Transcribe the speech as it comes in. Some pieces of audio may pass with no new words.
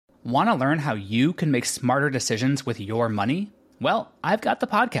Want to learn how you can make smarter decisions with your money? Well, I've got the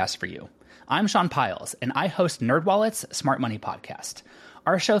podcast for you. I'm Sean Piles, and I host NerdWallet's Smart Money Podcast.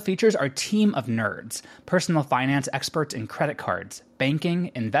 Our show features our team of nerds, personal finance experts in credit cards,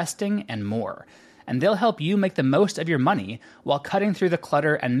 banking, investing, and more. And they'll help you make the most of your money while cutting through the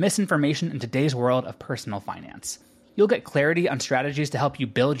clutter and misinformation in today's world of personal finance. You'll get clarity on strategies to help you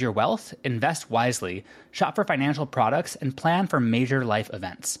build your wealth, invest wisely, shop for financial products, and plan for major life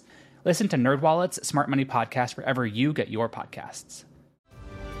events. Listen to NerdWallet's Smart Money Podcast wherever you get your podcasts.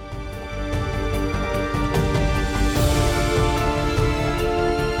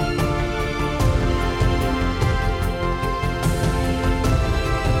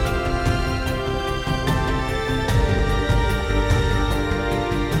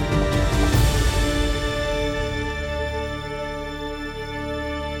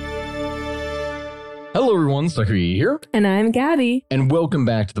 Hello everyone, Zachary here. And I'm Gabby. And welcome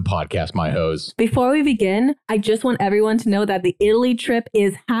back to the podcast, my host. Before we begin, I just want everyone to know that the Italy trip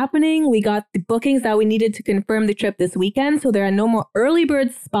is happening. We got the bookings that we needed to confirm the trip this weekend, so there are no more early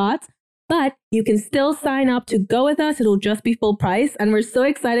bird spots, but you can still sign up to go with us. It'll just be full price, and we're so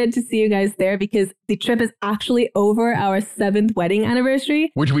excited to see you guys there because the trip is actually over our 7th wedding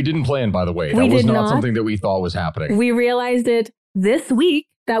anniversary. Which we didn't plan, by the way. That was not something that we thought was happening. We realized it this week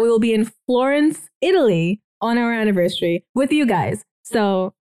that we will be in Florence, Italy on our anniversary with you guys.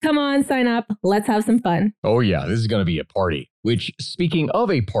 So come on, sign up. Let's have some fun. Oh yeah, this is going to be a party. Which, speaking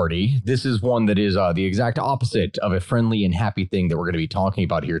of a party, this is one that is the exact opposite of a friendly and happy thing that we're going to be talking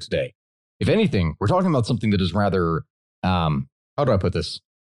about here today. If anything, we're talking about something that is rather, how do I put this?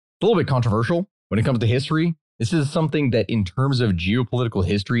 A little bit controversial when it comes to history. This is something that in terms of geopolitical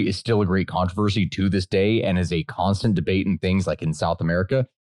history is still a great controversy to this day and is a constant debate in things like in South America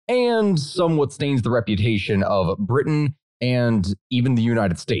and somewhat stains the reputation of Britain and even the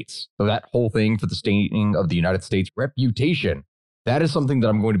United States. So that whole thing for the staining of the United States reputation, that is something that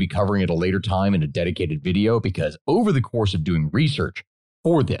I'm going to be covering at a later time in a dedicated video because over the course of doing research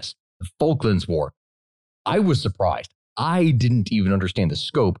for this, the Falklands War, I was surprised. I didn't even understand the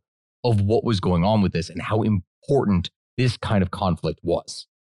scope of what was going on with this and how important this kind of conflict was.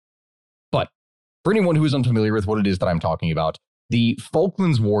 But for anyone who is unfamiliar with what it is that I'm talking about, the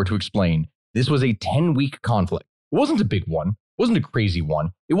Falklands War, to explain, this was a 10-week conflict. It wasn't a big one. It wasn't a crazy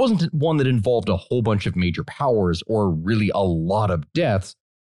one. It wasn't one that involved a whole bunch of major powers or really a lot of deaths.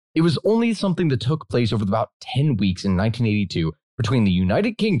 It was only something that took place over about 10 weeks in 1982 between the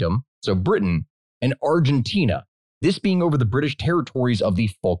United Kingdom, so Britain, and Argentina. This being over the British territories of the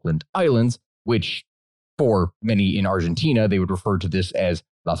Falkland Islands, which for many in Argentina, they would refer to this as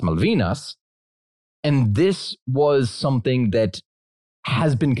Las Malvinas. And this was something that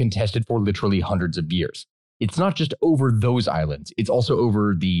has been contested for literally hundreds of years. It's not just over those islands. It's also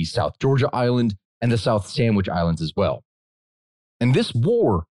over the South Georgia Island and the South Sandwich Islands as well. And this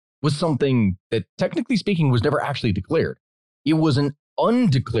war was something that, technically speaking, was never actually declared. It was an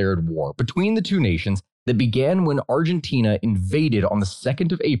undeclared war between the two nations that began when Argentina invaded on the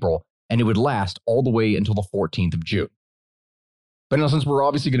 2nd of April, and it would last all the way until the 14th of June. But now, since we're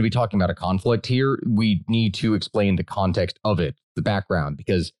obviously going to be talking about a conflict here, we need to explain the context of it, the background,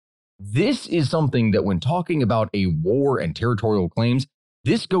 because this is something that when talking about a war and territorial claims,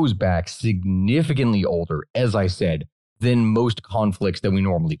 this goes back significantly older, as I said, than most conflicts that we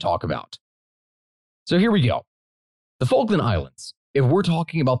normally talk about. So here we go. The Falkland Islands. If we're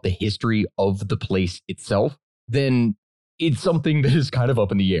talking about the history of the place itself, then it's something that is kind of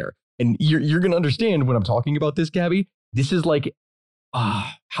up in the air. And you're going to understand when I'm talking about this, Gabby. This is like,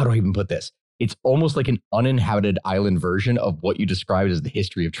 how do I even put this? It's almost like an uninhabited island version of what you described as the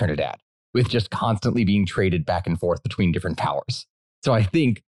history of Trinidad, with just constantly being traded back and forth between different powers. So I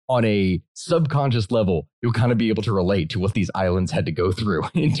think on a subconscious level, you'll kind of be able to relate to what these islands had to go through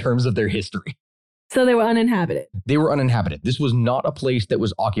in terms of their history. So they were uninhabited. They were uninhabited. This was not a place that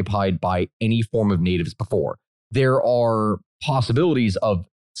was occupied by any form of natives before. There are possibilities of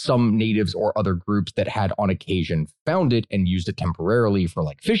some natives or other groups that had on occasion found it and used it temporarily for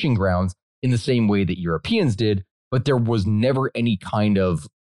like fishing grounds in the same way that Europeans did, but there was never any kind of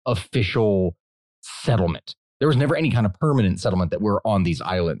official settlement. There was never any kind of permanent settlement that were on these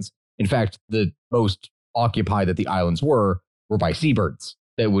islands. In fact, the most occupied that the islands were by seabirds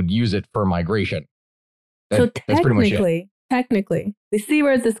that would use it for migration. That's pretty much it. Technically, the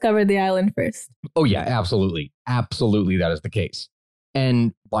seabirds discovered the island first. Oh yeah, absolutely. Absolutely, that is the case.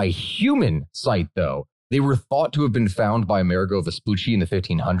 And by human sight, though, they were thought to have been found by Amerigo Vespucci in the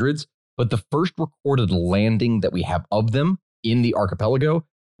 1500s, but the first recorded landing that we have of them in the archipelago,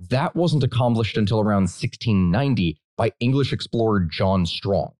 that wasn't accomplished until around 1690 by English explorer John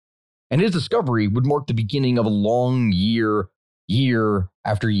Strong. And his discovery would mark the beginning of a long year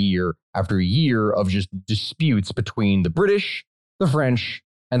after year after year of just disputes between the British, the French,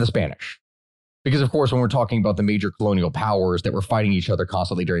 and the Spanish. Because, of course, when we're talking about the major colonial powers that were fighting each other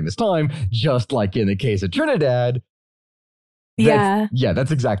constantly during this time, just like in the case of Trinidad,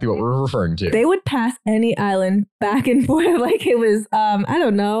 that's exactly what we're referring to. They would pass any island back and forth like it was, I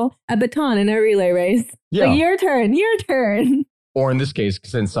don't know, a baton in a relay race. Yeah. Like, your turn. Or in this case,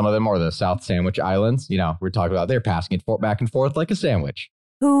 since some of them are the South Sandwich Islands, we're talking about they're passing it back and forth like a sandwich.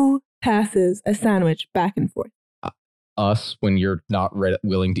 Who passes a sandwich back and forth? Us, when you're not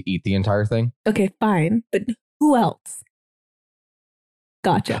willing to eat the entire thing. Okay, fine. But who else?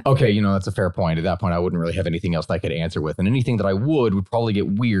 Gotcha. Okay, that's a fair point. At that point, I wouldn't really have anything else that I could answer with. And anything that I would probably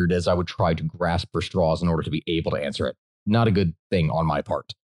get weird as I would try to grasp for straws in order to be able to answer it. Not a good thing on my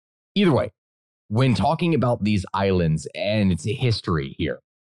part. Either way, when talking about these islands and its history here,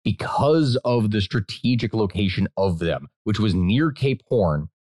 because of the strategic location of them, which was near Cape Horn,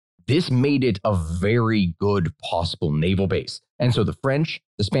 this made it a very good possible naval base. And so the French,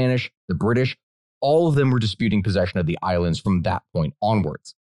 the Spanish, the British, all of them were disputing possession of the islands from that point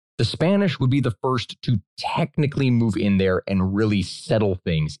onwards. The Spanish would be the first to technically move in there and really settle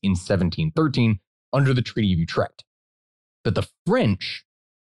things in 1713 under the Treaty of Utrecht. But the French,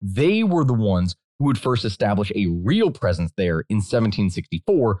 they were the ones who would first establish a real presence there in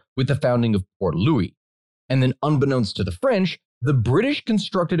 1764 with the founding of Port Louis. And then unbeknownst to the French, the British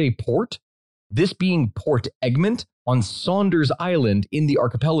constructed a port, this being Port Egmont on Saunders Island in the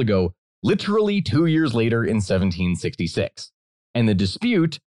archipelago, literally 2 years later in 1766. And the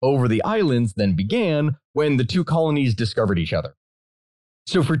dispute over the islands then began when the two colonies discovered each other.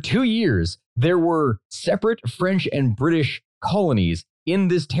 So for 2 years, there were separate French and British colonies in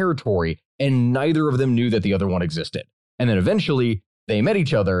this territory, and neither of them knew that the other one existed. And then eventually, they met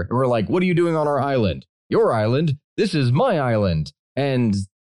each other and were like, what are you doing on our island? Your island? This is my island. And,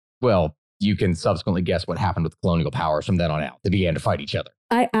 well, you can subsequently guess what happened with colonial powers from then on out. They began to fight each other.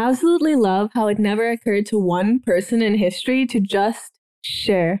 I absolutely love how it never occurred to one person in history to just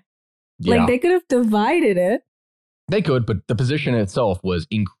share. Yeah. Like, they could have divided it. They could, but the position itself was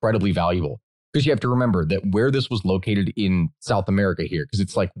incredibly valuable. Because you have to remember that where this was located in South America here, because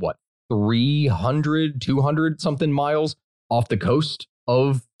it's like, 300, 200 something miles off the coast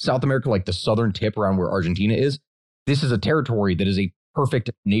of South America, like the southern tip around where Argentina is. This is a territory that is a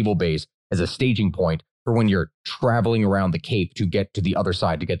perfect naval base as a staging point for when you're traveling around the Cape to get to the other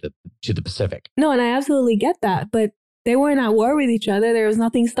side to get to the Pacific. No, and I absolutely get that, but they weren't at war with each other. There was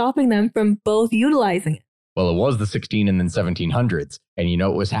nothing stopping them from both utilizing it. Well, it was the 16 and then 1700s. And you know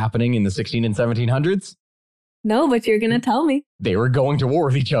what was happening in the 16 and 1700s? No, but you're going to tell me. They were going to war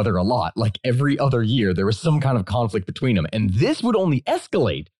with each other a lot. Like every other year, there was some kind of conflict between them. And this would only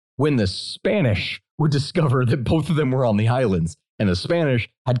escalate when the Spanish would discover that both of them were on the islands. And the Spanish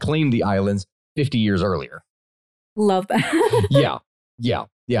had claimed the islands 50 years earlier. Love that.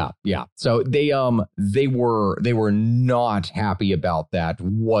 Yeah. So they were not happy about that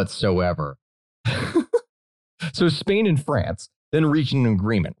whatsoever. So Spain and France then reached an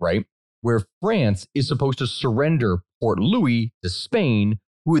agreement, right? Where France is supposed to surrender Port Louis to Spain,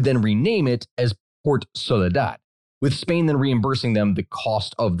 who would then rename it as Port Soledad, with Spain then reimbursing them the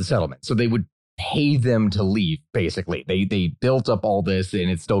cost of the settlement. So they would pay them to leave, basically. They built up all this, and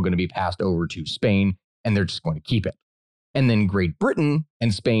it's still going to be passed over to Spain, and they're just going to keep it. And then Great Britain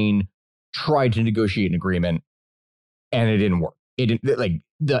and Spain tried to negotiate an agreement, and it didn't work.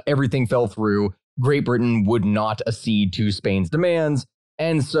 Everything fell through. Great Britain would not accede to Spain's demands.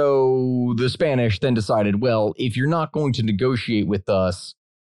 And so the Spanish then decided, well, if you're not going to negotiate with us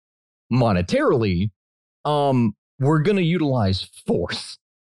monetarily, we're going to utilize force.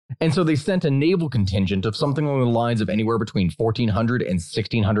 And so they sent a naval contingent of something along the lines of anywhere between 1,400 and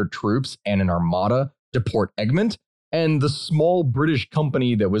 1,600 troops and an armada to Port Egmont. And the small British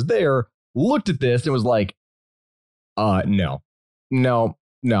company that was there looked at this and was like, no,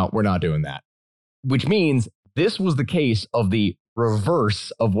 we're not doing that. Which means this was the case of the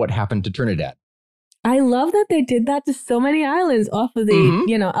reverse of what happened to Trinidad. I love that they did that to so many islands off of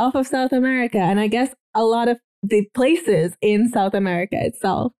off of South America. And I guess a lot of the places in South America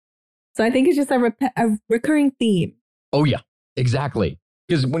itself. So I think it's just a recurring theme. Oh, yeah, exactly.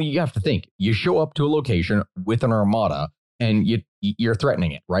 Because when you have to think, you show up to a location with an armada and you're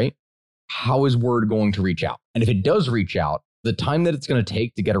threatening it, right? How is word going to reach out? And if it does reach out, the time that it's going to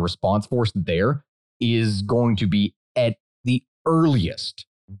take to get a response force there is going to be at the earliest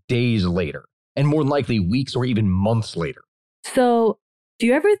days later, and more than likely weeks or even months later. So do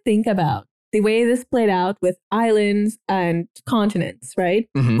you ever think about the way this played out with islands and continents, right?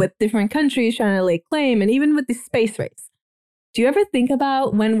 Mhm. With different countries trying to lay claim, and even with the space race. Do you ever think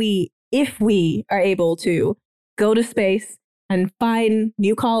about if we are able to go to space and find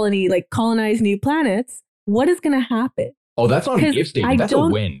new colonize new planets, what is going to happen? Oh, that's not an 'Cause if statement. That's a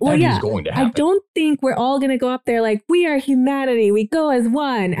win. well, That is yeah, going to happen. I don't think we're all going to go up there like, we are humanity, we go as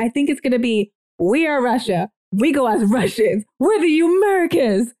one. I think it's going to be, we are Russia, we go as Russians, we're the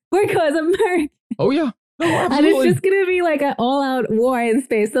Americans, we go as Americans. Oh, yeah. No, And absolutely. it's just going to be like an all-out war in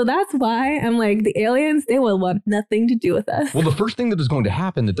space. So that's why I'm like, the aliens, they will want nothing to do with us. Well, the first thing that is going to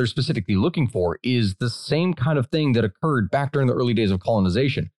happen that they're specifically looking for is the same kind of thing that occurred back during the early days of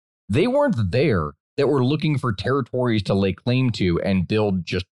colonization. They weren't there that were looking for territories to lay claim to and build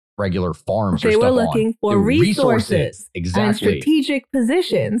just regular farms. They were looking for resources exactly, and strategic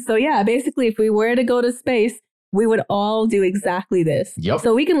positions. So yeah, basically, if we were to go to space, we would all do exactly this. Yep.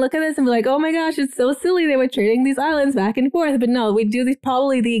 So we can look at this and be like, oh my gosh, it's so silly they were trading these islands back and forth. But no, we do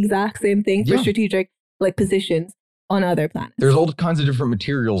probably the exact same thing for strategic positions on other planets. There's all kinds of different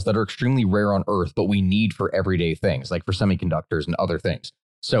materials that are extremely rare on Earth, but we need for everyday things, like for semiconductors and other things.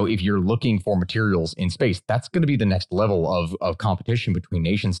 So if you're looking for materials in space, that's going to be the next level of competition between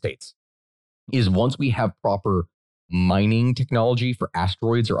nation states. Is once we have proper mining technology for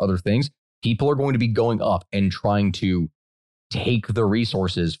asteroids or other things, people are going to be going up and trying to take the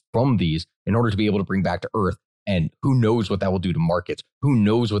resources from these in order to be able to bring back to Earth. And who knows what that will do to markets? Who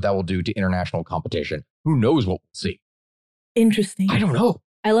knows what that will do to international competition? Who knows what we'll see? Interesting. I don't know.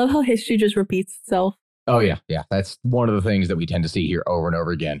 I love how history just repeats itself. Oh, yeah. Yeah. That's one of the things that we tend to see here over and over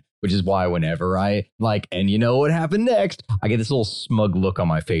again, which is why whenever I and you know what happened next, I get this little smug look on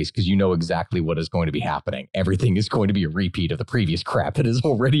my face because you know exactly what is going to be happening. Everything is going to be a repeat of the previous crap that has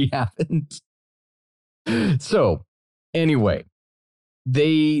already happened. So anyway,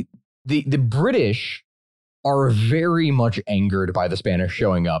 the British are very much angered by the Spanish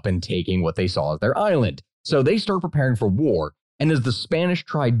showing up and taking what they saw as their island. So they start preparing for war. And as the Spanish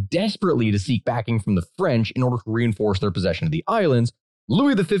tried desperately to seek backing from the French in order to reinforce their possession of the islands,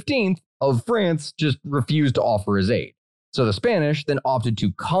 Louis XV of France just refused to offer his aid. So the Spanish then opted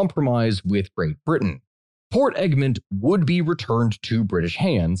to compromise with Great Britain. Port Egmont would be returned to British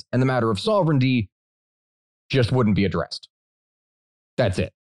hands, and the matter of sovereignty just wouldn't be addressed. That's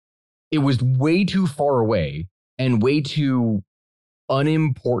it. It was way too far away and way too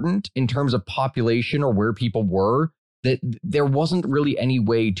unimportant in terms of population or where people were, that there wasn't really any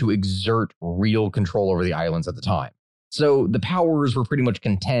way to exert real control over the islands at the time. So the powers were pretty much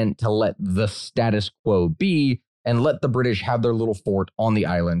content to let the status quo be and let the British have their little fort on the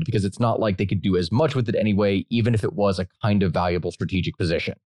island because it's not like they could do as much with it anyway, even if it was a kind of valuable strategic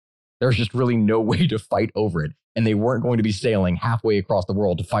position. There's just really no way to fight over it, and they weren't going to be sailing halfway across the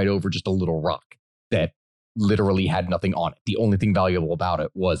world to fight over just a little rock that literally had nothing on it. The only thing valuable about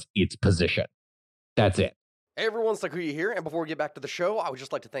it was its position. That's it. Hey everyone, Sakuya here, and before we get back to the show, I would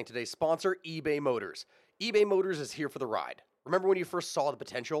just like to thank today's sponsor, eBay Motors. eBay Motors is here for the ride. Remember when you first saw the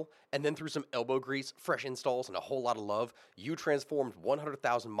potential, and then through some elbow grease, fresh installs, and a whole lot of love, you transformed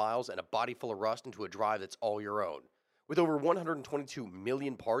 100,000 miles and a body full of rust into a drive that's all your own? With over 122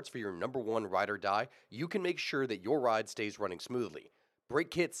 million parts for your number one ride or die, you can make sure that your ride stays running smoothly. Brake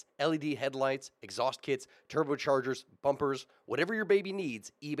kits, LED headlights, exhaust kits, turbochargers, bumpers, whatever your baby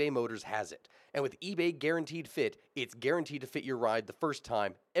needs, eBay Motors has it. And with eBay Guaranteed Fit, it's guaranteed to fit your ride the first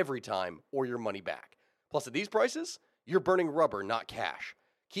time, every time, or your money back. Plus at these prices, you're burning rubber, not cash.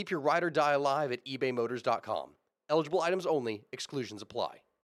 Keep your ride or die alive at ebaymotors.com. Eligible items only, exclusions apply.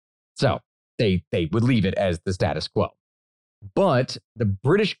 So they would leave it as the status quo. But the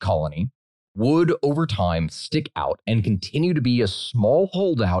British colony would over time stick out and continue to be a small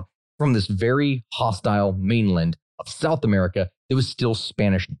holdout from this very hostile mainland of South America that was still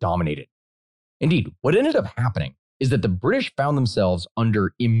Spanish dominated. Indeed, what ended up happening is that the British found themselves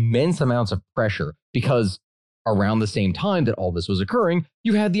under immense amounts of pressure because around the same time that all this was occurring,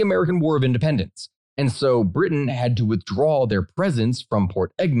 you had the American War of Independence. And so Britain had to withdraw their presence from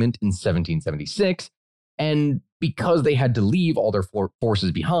Port Egmont in 1776. And because they had to leave all their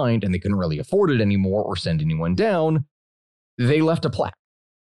forces behind and they couldn't really afford it anymore or send anyone down, they left a plaque.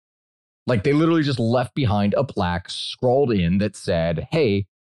 Like they literally just left behind a plaque scrawled in that said, hey,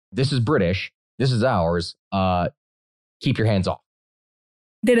 this is British. This is ours. Keep your hands off.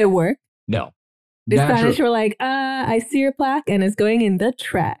 Did it work? No. The Spanish were like, I see your plaque and it's going in the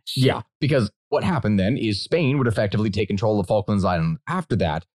trash. Yeah, because what happened then is Spain would effectively take control of Falklands Island after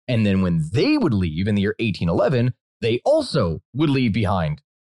that. And then when they would leave in the year 1811, they also would leave behind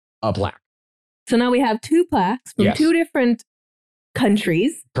a plaque. So now we have two plaques from two different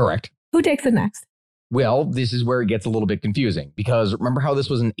countries. Correct. Who takes it next? Well, this is where it gets a little bit confusing because remember how this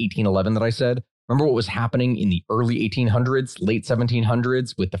was in 1811 that I said? Remember what was happening in the early 1800s, late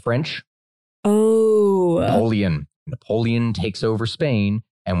 1700s with the French? Oh. Napoleon takes over Spain.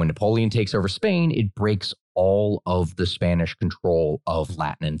 And when Napoleon takes over Spain, it breaks all of the Spanish control of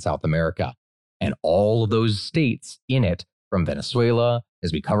Latin and South America. And all of those states in it, from Venezuela,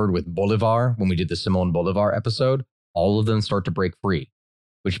 as we covered with Bolivar when we did the Simón Bolivar episode, all of them start to break free,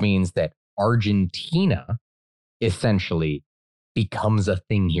 which means that Argentina essentially becomes a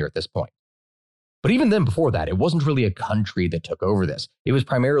thing here at this point. But even then, before that, it wasn't really a country that took over this. It was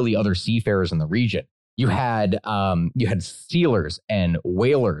primarily other seafarers in the region. You had sealers and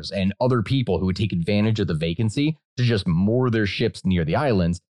whalers and other people who would take advantage of the vacancy to just moor their ships near the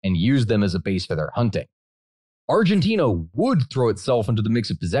islands and use them as a base for their hunting. Argentina would throw itself into the mix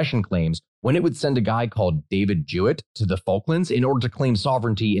of possession claims when it would send a guy called David Jewett to the Falklands in order to claim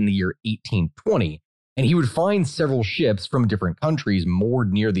sovereignty in the year 1820. And he would find several ships from different countries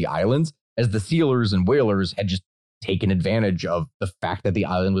moored near the islands as the sealers and whalers had just taken advantage of the fact that the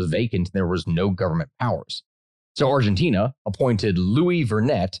island was vacant and there was no government powers. So Argentina appointed Louis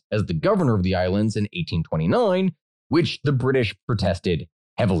Vernet as the governor of the islands in 1829, which the British protested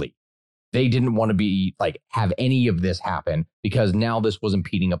heavily. They didn't want to have any of this happen because now this was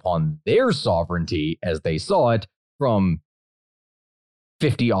impeding upon their sovereignty as they saw it from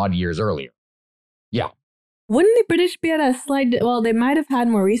 50 odd years earlier. Yeah. Wouldn't the British be at a slight, well, they might have had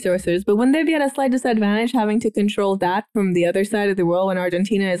more resources, but wouldn't they be at a slight disadvantage having to control that from the other side of the world when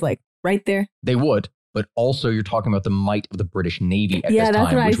Argentina is like right there? They would, but also you're talking about the might of the British Navy at this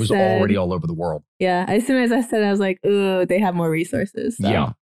time, which was already all over the world. Yeah, as soon as I said, I was like, ooh, they have more resources. So.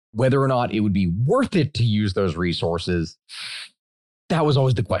 Yeah. Whether or not it would be worth it to use those resources, that was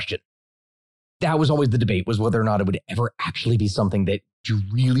always the question. That was always the debate, was whether or not it would ever actually be something that you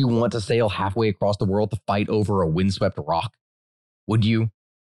really want to sail halfway across the world to fight over a windswept rock. Would you?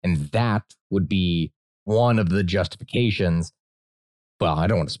 And that would be one of the justifications. Well, I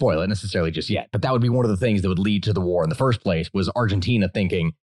don't want to spoil it necessarily just yet, but that would be one of the things that would lead to the war in the first place, was Argentina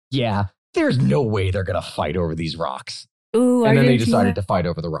thinking, yeah, there's no way they're going to fight over these rocks. Ooh, and then they decided to fight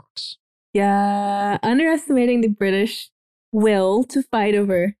over the rocks. Yeah, underestimating the British will to fight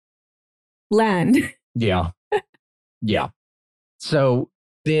over land. Yeah. Yeah. So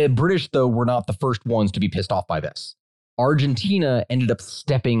the British, though, were not the first ones to be pissed off by this. Argentina ended up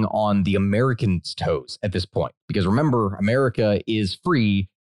stepping on the Americans' toes at this point. Because remember, America is free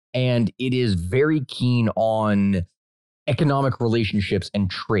and it is very keen on economic relationships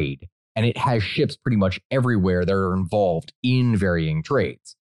and trade. And it has ships pretty much everywhere that are involved in varying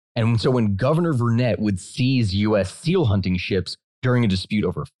trades. And so when Governor Vernet would seize U.S. seal hunting ships during a dispute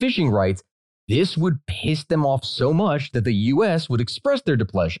over fishing rights, this would piss them off so much that the U.S. would express their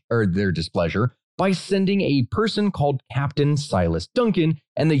displeasure by sending a person called Captain Silas Duncan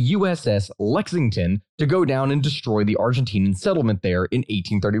and the USS Lexington to go down and destroy the Argentinian settlement there in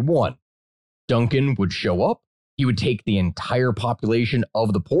 1831. Duncan would show up. He would take the entire population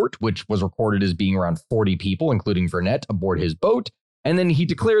of the port, which was recorded as being around 40 people, including Vernet, aboard his boat. And then he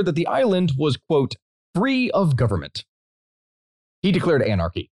declared that the island was, quote, free of government. He declared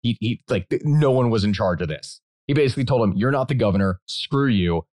anarchy. No one was in charge of this. He basically told him, you're not the governor. Screw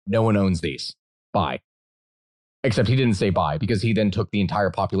you. No one owns these. Bye. Except he didn't say bye, because he then took the entire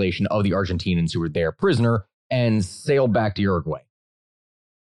population of the Argentinians who were there prisoner and sailed back to Uruguay.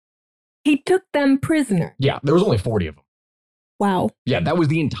 He took them prisoner. Yeah, there was only 40 of them. Wow. Yeah, that was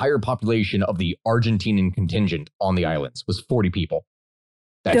the entire population of the Argentinian contingent on the islands, was 40 people.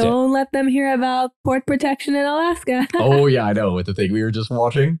 Don't let them hear about port protection in Alaska. Oh, yeah, I know. With the thing we were just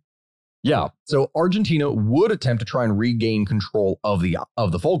watching. Yeah. So Argentina would attempt to try and regain control of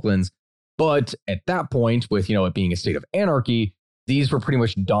the Falklands. But at that point, with, it being a state of anarchy, these were pretty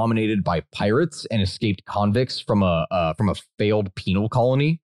much dominated by pirates and escaped convicts from a failed penal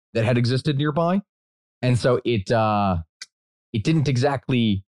colony that had existed nearby. And so it didn't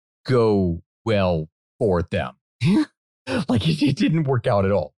exactly go well for them. It didn't work out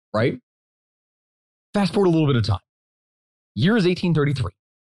at all, right? Fast forward a little bit of time. Year is 1833.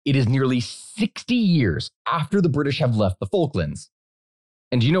 It is nearly 60 years after the British have left the Falklands.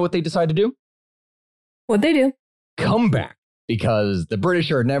 And do you know what they decide to do? What'd they do? Come back. Because the British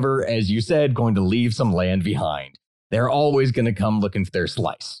are never, as you said, going to leave some land behind. They're always going to come looking for their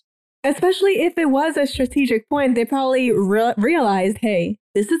slice. Especially if it was a strategic point, they probably realized, hey,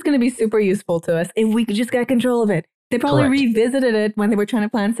 this is going to be super useful to us if we could just get control of it. They probably revisited it when they were trying to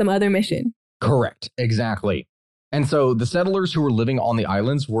plan some other mission. Correct. Exactly. And so the settlers who were living on the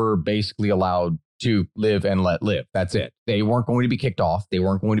islands were basically allowed to live and let live. That's it. They weren't going to be kicked off. They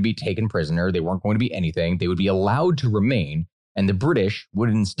weren't going to be taken prisoner. They weren't going to be anything. They would be allowed to remain. And the British would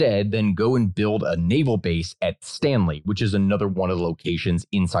instead then go and build a naval base at Stanley, which is another one of the locations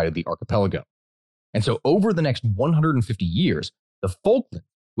inside of the archipelago. And so over the next 150 years, the Falklands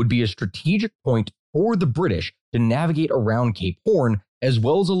would be a strategic point for the British to navigate around Cape Horn, as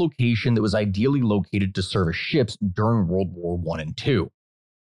well as a location that was ideally located to service ships during World War I and II.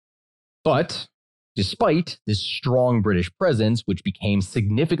 But despite this strong British presence, which became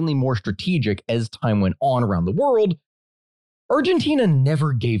significantly more strategic as time went on around the world, Argentina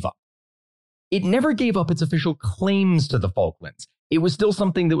never gave up. It never gave up its official claims to the Falklands. It was still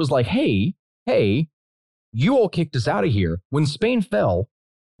something that was like, hey, you all kicked us out of here. When Spain fell,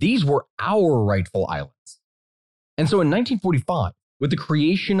 these were our rightful islands. And so in 1945, with the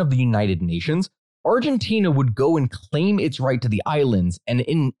creation of the United Nations, Argentina would go and claim its right to the islands, and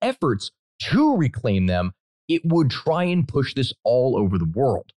in efforts to reclaim them, it would try and push this all over the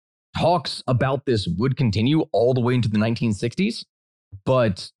world. Talks about this would continue all the way into the 1960s,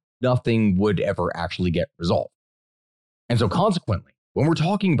 but nothing would ever actually get resolved. And so consequently, when we're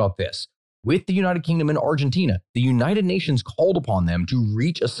talking about this, with the United Kingdom and Argentina, the United Nations called upon them to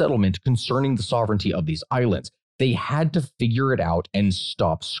reach a settlement concerning the sovereignty of these islands. They had to figure it out and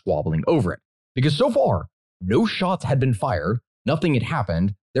stop squabbling over it. Because so far, no shots had been fired, nothing had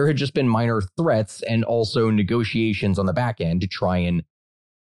happened, there had just been minor threats and also negotiations on the back end to try and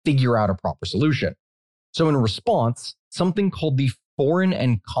figure out a proper solution. So in response, something called the Foreign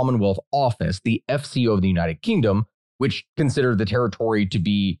and Commonwealth Office, the FCO of the United Kingdom, which considered the territory to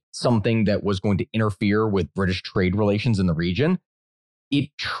be something that was going to interfere with British trade relations in the region, it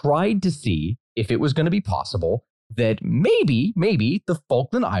tried to see if it was going to be possible that maybe the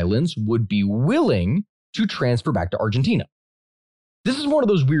Falkland Islands would be willing to transfer back to Argentina. This is one of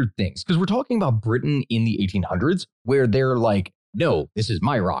those weird things, because we're talking about Britain in the 1800s, where they're like, no, this is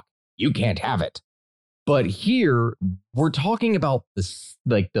my rock. You can't have it. But here, we're talking about this,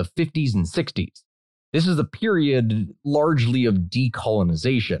 like the 50s and 60s. This is a period largely of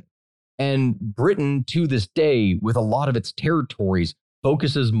decolonization. And Britain, to this day, with a lot of its territories,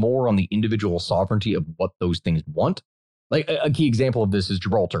 focuses more on the individual sovereignty of what those things want. Like a key example of this is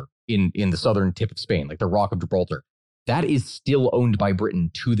Gibraltar in the southern tip of Spain, like the Rock of Gibraltar. That is still owned by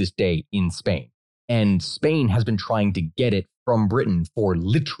Britain to this day in Spain. And Spain has been trying to get it from Britain for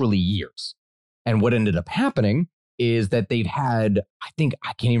literally years. And what ended up happening is that they've had, I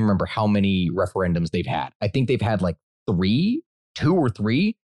can't even remember how many referendums they've had. I think they've had like two or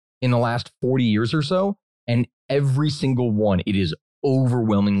three in the last 40 years or so. And every single one, it is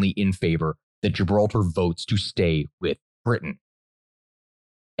overwhelmingly in favor that Gibraltar votes to stay with Britain.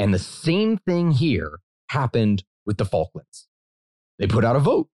 And the same thing here happened with the Falklands. They put out a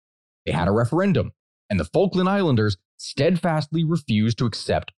vote. They had a referendum. And the Falkland Islanders steadfastly refused to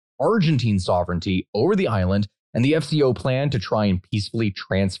accept Argentine sovereignty over the island, and the FCO plan to try and peacefully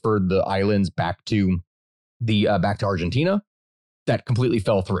transfer the islands back to Argentina, that completely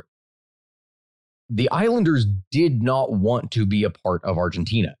fell through. The islanders did not want to be a part of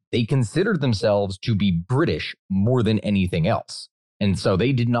Argentina. They considered themselves to be British more than anything else. And so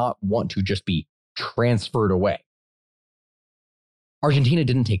they did not want to just be transferred away. Argentina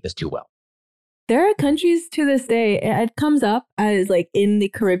didn't take this too well. There are countries to this day, it comes up as like in the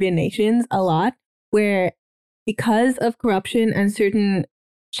Caribbean nations a lot, where because of corruption and certain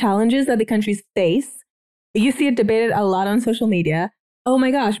challenges that the countries face, you see it debated a lot on social media. Oh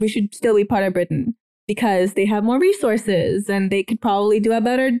my gosh, we should still be part of Britain because they have more resources and they could probably do a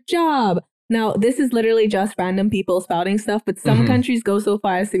better job. Now, this is literally just random people spouting stuff, but some countries go so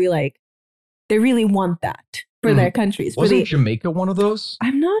far as to be like, they really want that for their countries. Wasn't Jamaica one of those?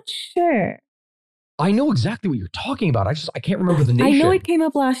 I'm not sure. I know exactly what you're talking about. I can't remember the nation. I know it came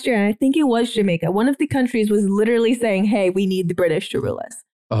up last year, and I think it was Jamaica. One of the countries was literally saying, hey, we need the British to rule us.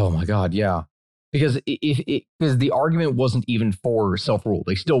 Oh my God, yeah. Because because the argument wasn't even for self-rule.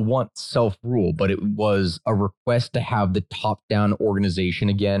 They still want self-rule, but it was a request to have the top-down organization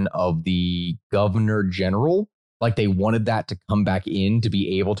again of the governor general. Like they wanted that to come back in to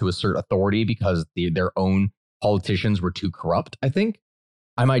be able to assert authority because their own politicians were too corrupt, I think.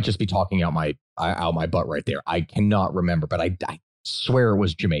 I might just be talking out my butt right there. I cannot remember, but I swear it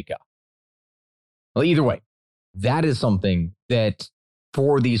was Jamaica. Well, either way, that is something that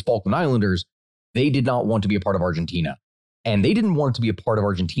for these Falkland Islanders, they did not want to be a part of Argentina. And they didn't want it to be a part of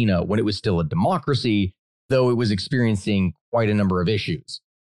Argentina when it was still a democracy, though it was experiencing quite a number of issues.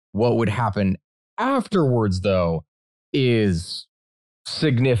 What would happen afterwards, though, is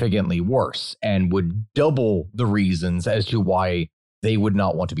significantly worse and would double the reasons as to why they would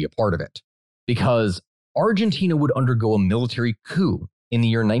not want to be a part of it. because Argentina would undergo a military coup in the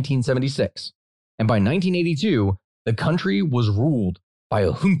year 1976. And by 1982, the country was ruled by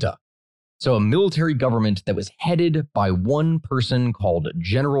a junta. So a military government that was headed by one person called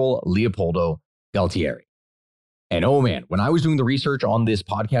General Leopoldo Galtieri. And oh man, when I was doing the research on this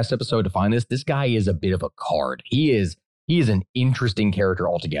podcast episode to find this guy is a bit of a card. He is an interesting character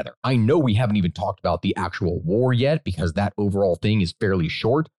altogether. I know we haven't even talked about the actual war yet because that overall thing is fairly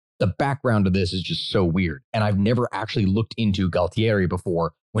short. The background of this is just so weird. And I've never actually looked into Galtieri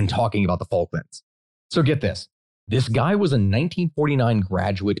before when talking about the Falklands. So get this. This guy was a 1949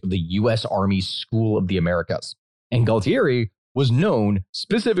 graduate of the U.S. Army School of the Americas. And Galtieri was known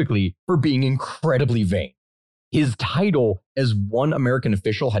specifically for being incredibly vain. His title, as one American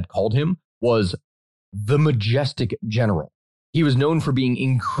official had called him, was the Majestic General. He was known for being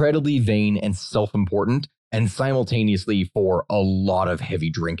incredibly vain and self-important, and simultaneously for a lot of heavy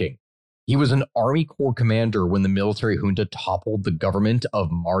drinking. He was an Army Corps commander when the military junta toppled the government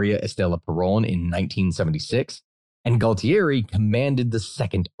of Maria Estela Perón in 1976, and Galtieri commanded the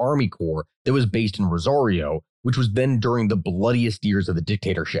 2nd Army Corps that was based in Rosario, which was then during the bloodiest years of the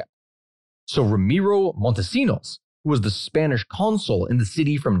dictatorship. So Ramiro Montesinos, who was the Spanish consul in the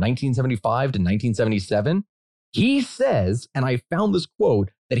city from 1975 to 1977, he says, and I found this quote,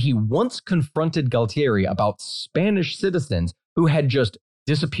 that he once confronted Galtieri about Spanish citizens who had just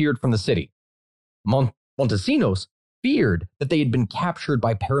disappeared from the city. Montesinos feared that they had been captured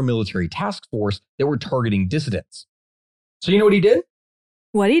by paramilitary task force that were targeting dissidents. So you know what he did?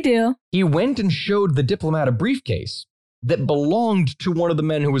 What'd he do? He went and showed the diplomat a briefcase that belonged to one of the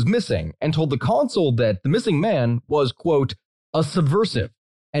men who was missing and told the consul that the missing man was, quote, a subversive,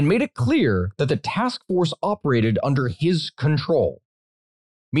 and made it clear that the task force operated under his control.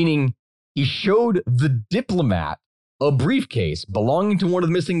 Meaning, he showed the diplomat a briefcase belonging to one of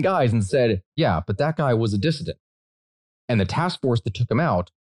the missing guys and said, yeah, but that guy was a dissident. And the task force that took him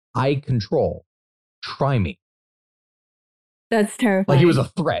out, I control. Try me. That's terrifying. Like he was a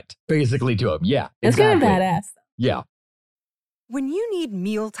threat, basically, to him. Yeah, That's exactly. kind of badass. Yeah. When you need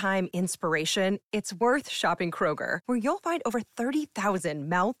mealtime inspiration, it's worth shopping Kroger, where you'll find over 30,000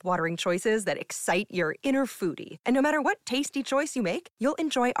 mouth-watering choices that excite your inner foodie. And no matter what tasty choice you make, you'll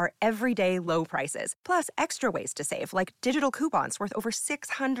enjoy our everyday low prices, plus extra ways to save, like digital coupons worth over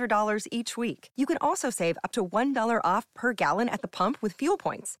 $600 each week. You can also save up to $1 off per gallon at the pump with fuel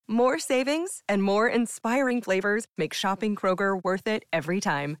points. More savings and more inspiring flavors make shopping Kroger worth it every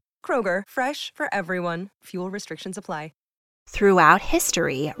time. Kroger, fresh for everyone. Fuel restrictions apply. Throughout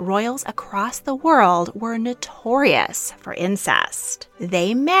history, royals across the world were notorious for incest.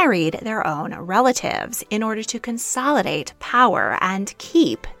 They married their own relatives in order to consolidate power and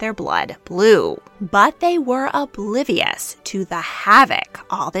keep their blood blue. But they were oblivious to the havoc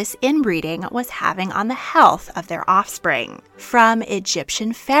all this inbreeding was having on the health of their offspring. From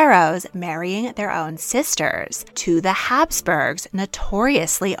Egyptian pharaohs marrying their own sisters to the Habsburgs'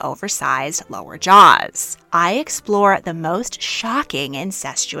 notoriously oversized lower jaws. I explore the most shocking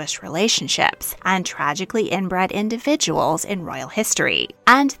incestuous relationships and tragically inbred individuals in royal history.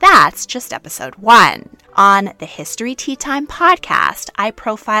 And that's just episode 1. On the History Tea Time podcast, I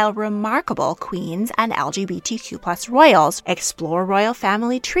profile remarkable queens and LGBTQ+ royals, explore royal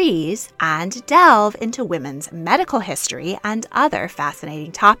family trees, and delve into women's medical history and other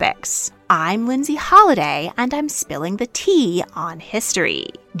fascinating topics. I'm Lindsay Holiday, and I'm spilling the tea on history.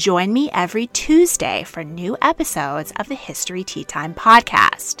 Join me every Tuesday for new episodes of the History Tea Time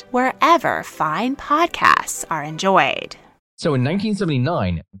podcast, wherever fine podcasts are enjoyed. So in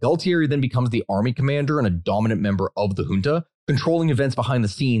 1979, Galtieri then becomes the army commander and a dominant member of the junta, controlling events behind the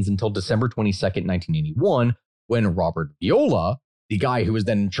scenes until December 22nd, 1981, when Robert Viola, the guy who was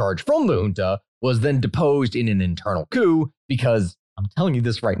then in charge from the junta, was then deposed in an internal coup because, I'm telling you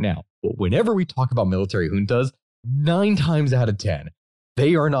this right now, but whenever we talk about military juntas, 9 times out of 10,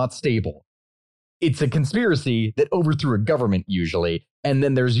 they are not stable. It's a conspiracy that overthrew a government usually, and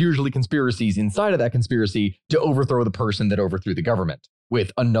then there's usually conspiracies inside of that conspiracy to overthrow the person that overthrew the government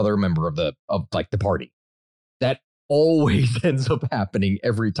with another member of the party. That always ends up happening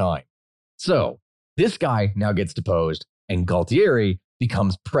every time. So this guy now gets deposed, and Galtieri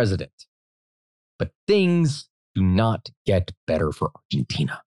becomes president. But things do not get better for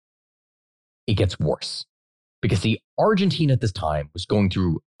Argentina. It gets worse. Because see, Argentina at this time was going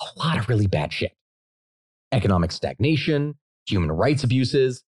through a lot of really bad shit. Economic stagnation, human rights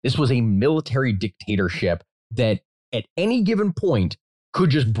abuses. This was a military dictatorship that at any given point could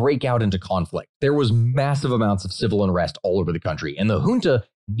just break out into conflict. There was massive amounts of civil unrest all over the country, and the junta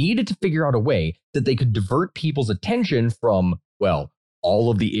needed to figure out a way that they could divert people's attention from, well,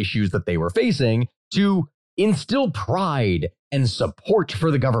 all of the issues that they were facing to instill pride and support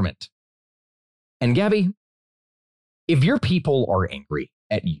for the government. And Gabby, if your people are angry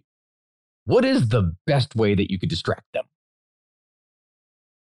at you, what is the best way that you could distract them?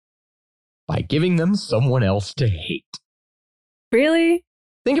 By giving them someone else to hate. Really?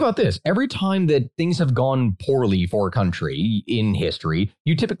 Think about this. Every time that things have gone poorly for a country in history,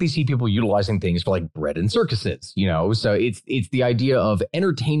 you typically see people utilizing things for like bread and circuses, you know? So it's the idea of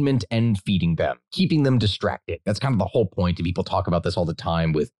entertainment and feeding them, keeping them distracted. That's kind of the whole point. And people talk about this all the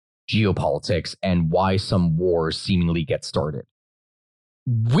time with geopolitics and why some wars seemingly get started.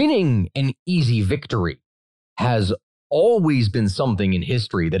 Winning an easy victory has always been something in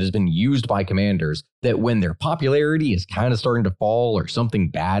history that has been used by commanders that when their popularity is kind of starting to fall or something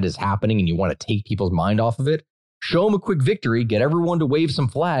bad is happening and you want to take people's mind off of it, show them a quick victory, get everyone to wave some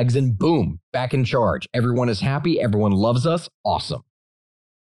flags, and boom, back in charge. Everyone is happy. Everyone loves us. Awesome.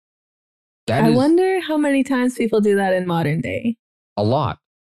 I wonder how many times people do that in modern day. A lot.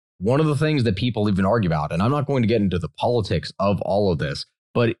 One of the things that people even argue about, and I'm not going to get into the politics of all of this,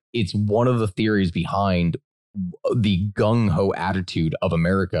 but it's one of the theories behind the gung-ho attitude of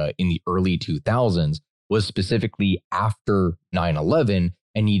America in the early 2000s was specifically after 9/11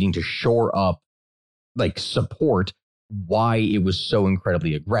 and needing to shore up, like, support why it was so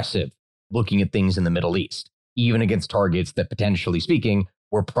incredibly aggressive looking at things in the Middle East, even against targets that, potentially speaking,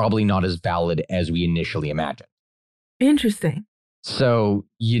 were probably not as valid as we initially imagined. Interesting. So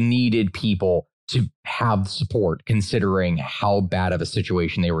you needed people to have support considering how bad of a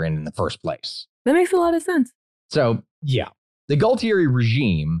situation they were in the first place. That makes a lot of sense. So, yeah, the Galtieri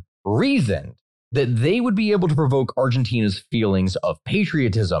regime reasoned that they would be able to provoke Argentina's feelings of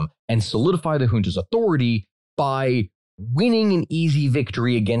patriotism and solidify the junta's authority by winning an easy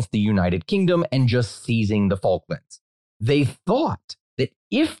victory against the United Kingdom and just seizing the Falklands. They thought that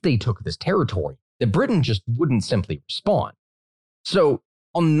if they took this territory, that Britain just wouldn't simply respond. So,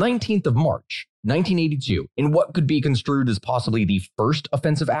 on the 19th of March, 1982, in what could be construed as possibly the first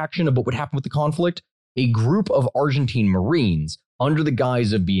offensive action of what would happen with the conflict, a group of Argentine Marines, under the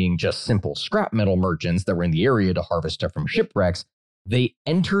guise of being just simple scrap metal merchants that were in the area to harvest stuff from shipwrecks, they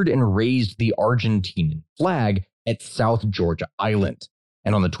entered and raised the Argentinian flag at South Georgia Island.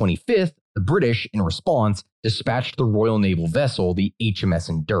 And on the 25th, the British, in response, dispatched the Royal Naval vessel, the HMS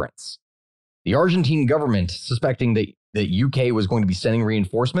Endurance. The Argentine government, suspecting that the UK was going to be sending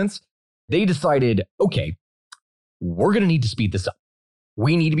reinforcements, they decided, okay, we're going to need to speed this up.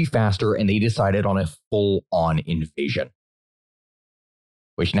 We need to be faster, and they decided on a full-on invasion.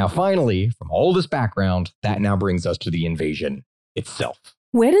 Which now finally, from all this background, that now brings us to the invasion itself.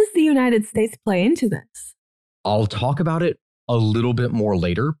 Where does the United States play into this? I'll talk about it a little bit more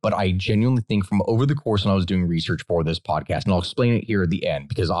later, but I genuinely think from over the course when I was doing research for this podcast, and I'll explain it here at the end,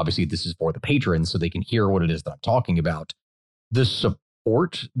 because obviously this is for the patrons so they can hear what it is that I'm talking about. The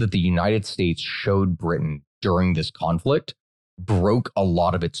support that the United States showed Britain during this conflict broke a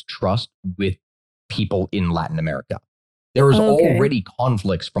lot of its trust with people in Latin America. There was already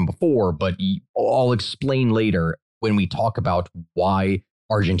conflicts from before, but I'll explain later when we talk about why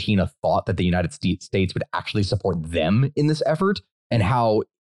Argentina thought that the United States would actually support them in this effort, and how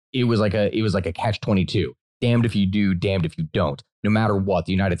it was like a catch-22. Damned if you do, damned if you don't. No matter what,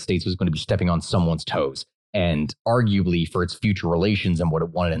 the United States was going to be stepping on someone's toes. And arguably for its future relations and what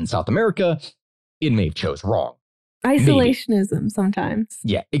it wanted in South America, it may have chose wrong. Isolationism maybe. Sometimes.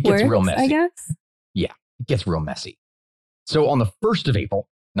 Yeah, it gets real messy. I guess. Yeah, it gets real messy. So on the 1st of April,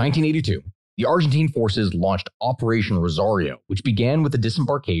 1982, the Argentine forces launched Operation Rosario, which began with the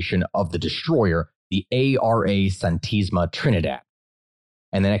disembarkation of the destroyer, the ARA Santisma Trinidad.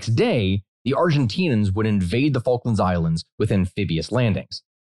 And the next day, the Argentinians would invade the Falklands Islands with amphibious landings.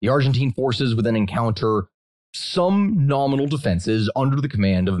 The Argentine forces would then encounter some nominal defenses under the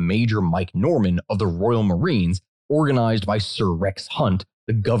command of Major Mike Norman of the Royal Marines, organized by Sir Rex Hunt,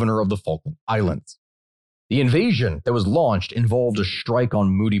 the governor of the Falkland Islands. The invasion that was launched involved a strike on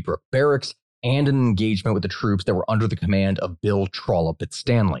Moody Brook Barracks and an engagement with the troops that were under the command of Bill Trollope at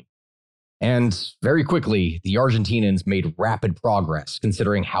Stanley. And very quickly, the Argentinians made rapid progress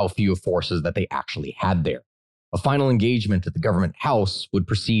considering how few forces that they actually had there. A final engagement at the government house would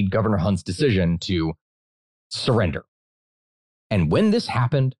precede Governor Hunt's decision to surrender. And when this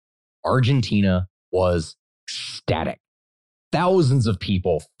happened, Argentina was ecstatic. Thousands of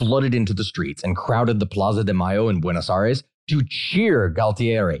people flooded into the streets and crowded the Plaza de Mayo in Buenos Aires to cheer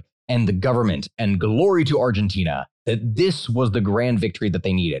Galtieri and the government, and glory to Argentina that this was the grand victory that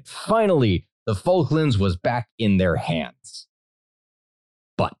they needed. Finally, the Falklands was back in their hands.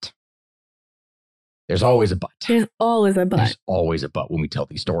 But There's always a but. There's always a but. There's always a but when we tell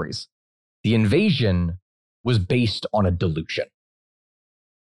these stories. The invasion was based on a delusion.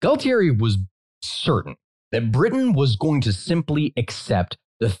 Galtieri was certain that Britain was going to simply accept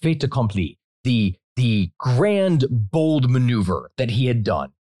the fait accompli, the grand, bold maneuver that he had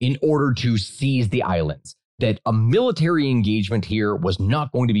done in order to seize the islands, that a military engagement here was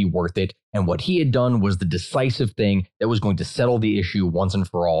not going to be worth it, and what he had done was the decisive thing that was going to settle the issue once and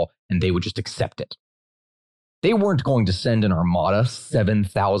for all, and they would just accept it. They weren't going to send an armada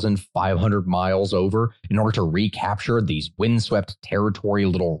 7,500 miles over in order to recapture these windswept territory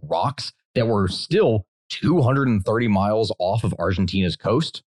little rocks that were still 230 miles off of Argentina's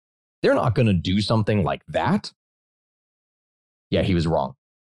coast. They're not going to do something like that. Yeah, he was wrong.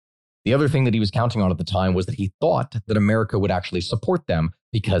 The other thing that he was counting on at the time was that he thought that America would actually support them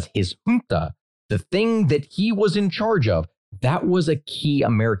because his junta, the thing that he was in charge of, that was a key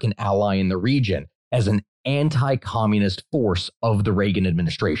American ally in the region as an anti-communist force of the Reagan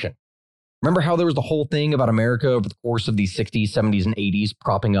administration. Remember how there was the whole thing about America over the course of the 60s, 70s, and 80s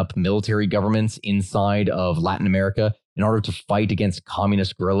propping up military governments inside of Latin America in order to fight against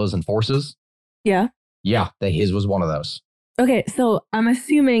communist guerrillas and forces? Yeah. Yeah, that his was one of those. Okay, so I'm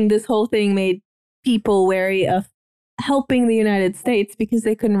assuming this whole thing made people wary of helping the United States because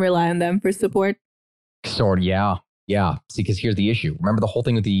they couldn't rely on them for support. Sort of, yeah. Yeah. See, because here's the issue. Remember the whole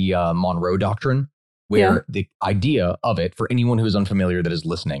thing with the Monroe Doctrine? Where the idea of it, for anyone who is unfamiliar that is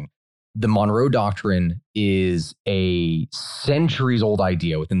listening, the Monroe Doctrine is a centuries-old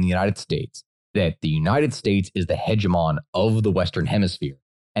idea within the United States that the United States is the hegemon of the Western Hemisphere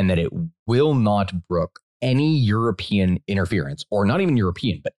and that it will not brook any European interference, or not even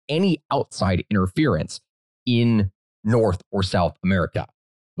European, but any outside interference in North or South America,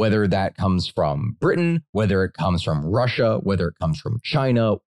 whether that comes from Britain, whether it comes from Russia, whether it comes from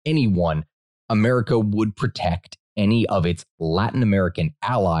China, anyone. America would protect any of its Latin American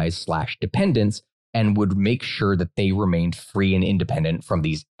allies / dependents and would make sure that they remained free and independent from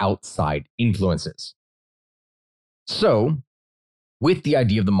these outside influences. So, with the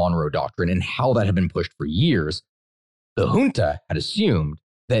idea of the Monroe Doctrine and how that had been pushed for years, the junta had assumed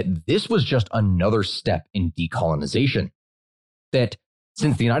that this was just another step in decolonization. That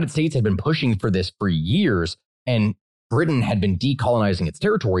since the United States had been pushing for this for years and Britain had been decolonizing its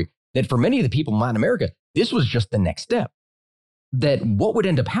territory, that for many of the people in Latin America, this was just the next step. That what would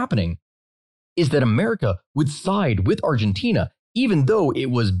end up happening is that America would side with Argentina, even though it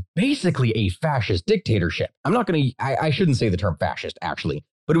was basically a fascist dictatorship. I shouldn't say the term fascist, actually,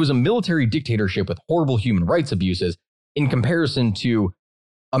 but it was a military dictatorship with horrible human rights abuses in comparison to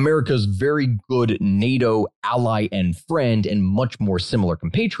America's very good NATO ally and friend and much more similar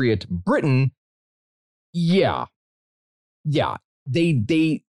compatriot, Britain. Yeah.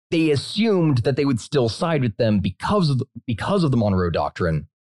 They assumed that they would still side with them because of the Monroe Doctrine,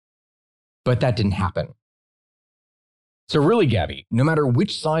 but that didn't happen. So really, Gabby, no matter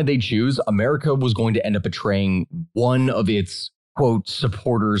which side they choose, America was going to end up betraying one of its, quote,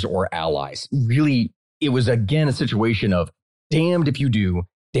 supporters or allies. Really, it was again a situation of damned if you do,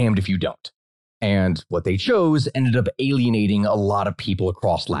 damned if you don't. And what they chose ended up alienating a lot of people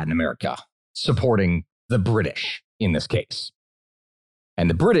across Latin America, supporting the British in this case. And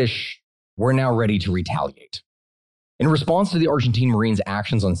the British were now ready to retaliate. In response to the Argentine Marines'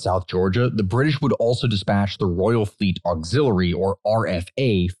 actions on South Georgia, the British would also dispatch the Royal Fleet Auxiliary, or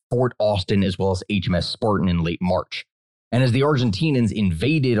RFA, Fort Austin, as well as HMS Spartan in late March. And as the Argentinians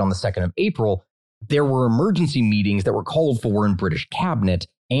invaded on the 2nd of April, there were emergency meetings that were called for in British cabinet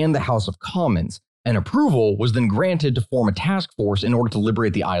and the House of Commons, and approval was then granted to form a task force in order to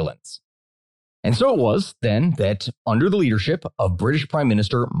liberate the islands. And so it was then that, under the leadership of British Prime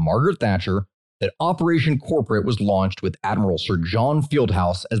Minister Margaret Thatcher, that Operation Corporate was launched with Admiral Sir John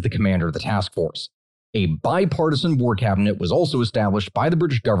Fieldhouse as the commander of the task force. A bipartisan war cabinet was also established by the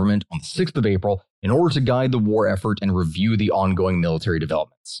British government on the 6th of April in order to guide the war effort and review the ongoing military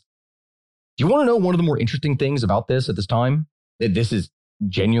developments. Do you want to know one of the more interesting things about this at this time? That this is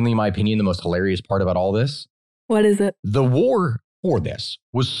genuinely, in my opinion, the most hilarious part about all this? What is it? The war for this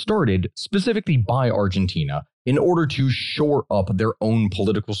was started specifically by Argentina in order to shore up their own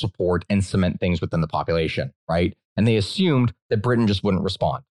political support and cement things within the population, right? And they assumed that Britain just wouldn't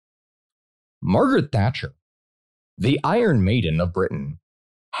respond. Margaret Thatcher, the Iron Maiden of Britain,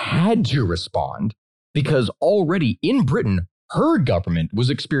 had to respond because already in Britain, her government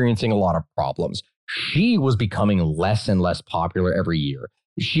was experiencing a lot of problems. She was becoming less and less popular every year.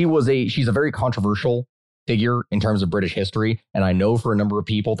 She's a very controversial figure in terms of British history. And I know for a number of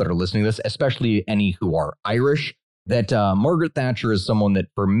people that are listening to this, especially any who are Irish, that Margaret Thatcher is someone that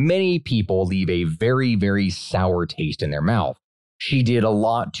for many people leave a very, very sour taste in their mouth. She did a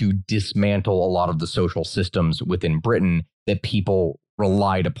lot to dismantle a lot of the social systems within Britain that people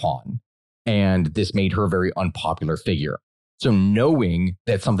relied upon. And this made her a very unpopular figure. So knowing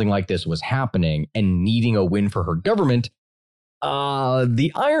that something like this was happening and needing a win for her government,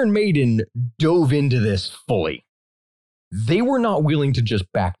 the Iron Maiden dove into this fully. They were not willing to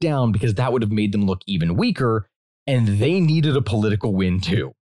just back down because that would have made them look even weaker, and they needed a political win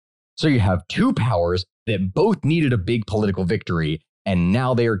too. So you have two powers that both needed a big political victory, and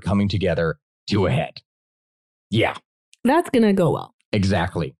now they are coming together to a head. Yeah. That's going to go well.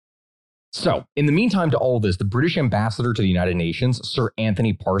 Exactly. So, in the meantime to all of this, the British ambassador to the United Nations, Sir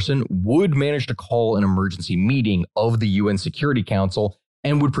Anthony Parson, would manage to call an emergency meeting of the UN Security Council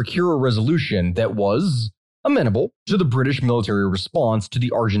and would procure a resolution that was amenable to the British military response to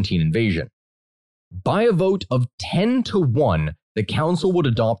the Argentine invasion. By a vote of 10-1, the Council would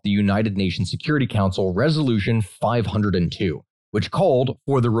adopt the United Nations Security Council Resolution 502, which called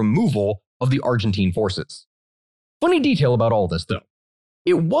for the removal of the Argentine forces. Funny detail about all this, though.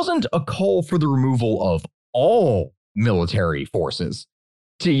 It wasn't a call for the removal of all military forces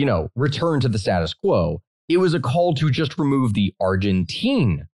to, return to the status quo. It was a call to just remove the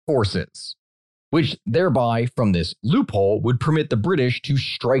Argentine forces, which thereby, from this loophole, would permit the British to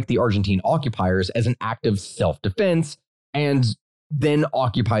strike the Argentine occupiers as an act of self-defense and then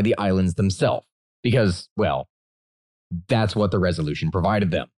occupy the islands themselves. Because, well, that's what the resolution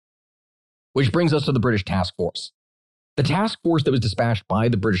provided them. Which brings us to the British task force. The task force that was dispatched by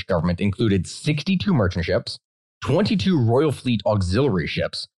the British government included 62 merchant ships, 22 Royal Fleet auxiliary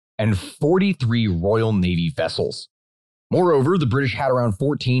ships, and 43 Royal Navy vessels. Moreover, the British had around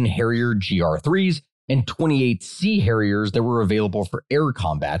 14 Harrier GR3s and 28 Sea Harriers that were available for air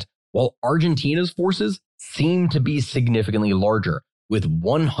combat, while Argentina's forces seemed to be significantly larger, with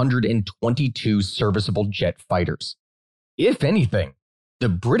 122 serviceable jet fighters. If anything, the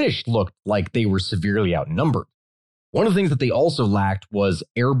British looked like they were severely outnumbered. One of the things that they also lacked was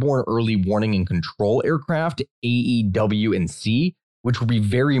airborne early warning and control aircraft, AEW and C, which would be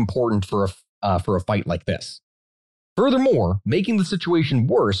very important for a fight like this. Furthermore, making the situation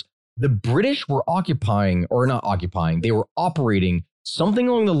worse, the British were they were operating something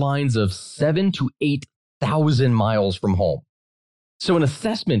along the lines of 7,000 to 8,000 miles from home. So an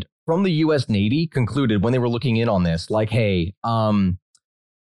assessment from the US Navy concluded when they were looking in on this, like, hey,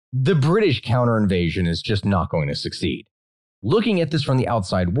 the British counter-invasion is just not going to succeed. Looking at this from the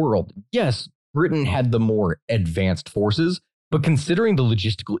outside world, yes, Britain had the more advanced forces, but considering the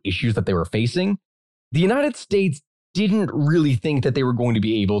logistical issues that they were facing, the United States didn't really think that they were going to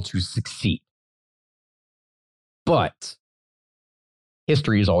be able to succeed. But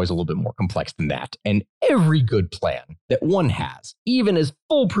history is always a little bit more complex than that, and every good plan that one has, even as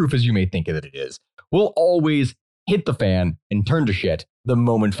foolproof as you may think that it is, will always hit the fan and turn to shit the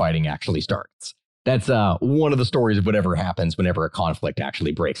moment fighting actually starts. That's one of the stories of whatever happens whenever a conflict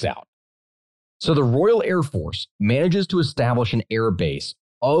actually breaks out. So the Royal Air Force manages to establish an air base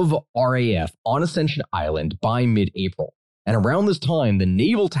of RAF on Ascension Island by mid-April. And around this time, the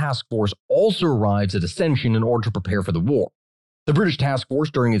Naval Task Force also arrives at Ascension in order to prepare for the war. The British Task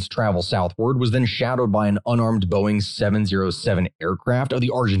Force, during its travel southward, was then shadowed by an unarmed Boeing 707 aircraft of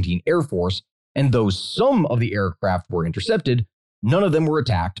the Argentine Air Force, and though some of the aircraft were intercepted, none of them were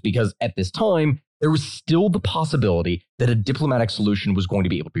attacked because at this time, there was still the possibility that a diplomatic solution was going to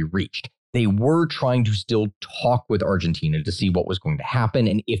be able to be reached. They were trying to still talk with Argentina to see what was going to happen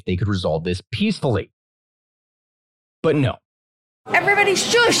and if they could resolve this peacefully. But no. Everybody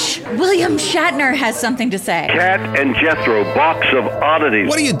shush! William Shatner has something to say. Cat and Jethro, box of oddities.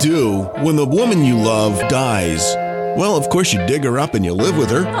 What do you do when the woman you love dies? Well, of course you dig her up and you live with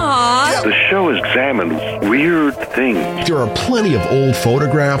her. Aww. The show examines weird things. There are plenty of old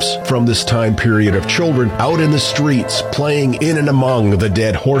photographs from this time period of children out in the streets playing in and among the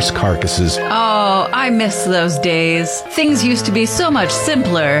dead horse carcasses. Oh, I miss those days. Things used to be so much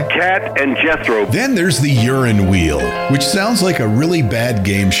simpler. Cat and Jethro. Then there's the urine wheel, which sounds like a really bad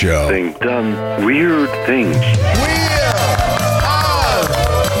game show. Thing done weird things.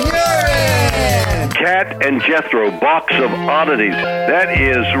 Cat and Jethro, box of oddities. That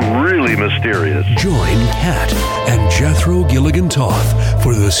is really mysterious. Join Cat and Jethro Gilligan Toth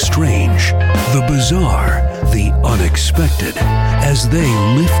for the strange, the bizarre, the unexpected, as they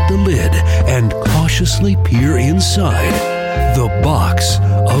lift the lid and cautiously peer inside the Box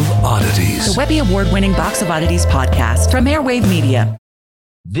of Oddities. The Webby Award-winning Box of Oddities podcast from Airwave Media.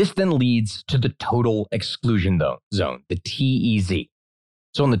 This then leads to the Total Exclusion Zone, the TEZ.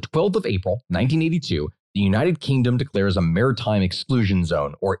 So on the 12th of April, 1982, the United Kingdom declares a maritime exclusion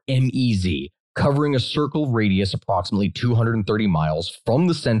zone, or MEZ, covering a circle radius approximately 230 miles from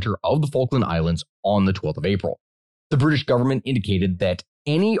the center of the Falkland Islands on the 12th of April. The British government indicated that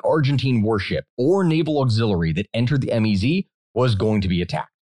any Argentine warship or naval auxiliary that entered the MEZ was going to be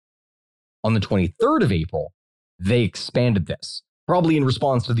attacked. On the 23rd of April, they expanded this, probably in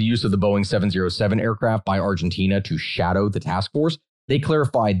response to the use of the Boeing 707 aircraft by Argentina to shadow the task force. They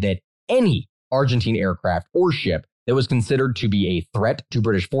clarified that any Argentine aircraft or ship that was considered to be a threat to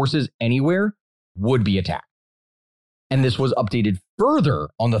British forces anywhere would be attacked. And this was updated further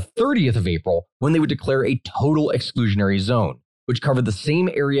on the 30th of April when they would declare a total exclusionary zone, which covered the same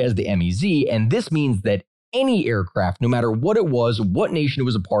area as the MEZ. And this means that any aircraft, no matter what it was, what nation it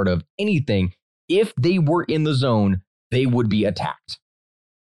was a part of, anything, if they were in the zone, they would be attacked.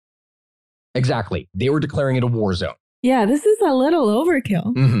 Exactly. They were declaring it a war zone. Yeah, this is a little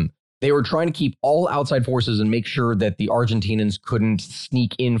overkill. Mm-hmm. They were trying to keep all outside forces and make sure that the Argentinians couldn't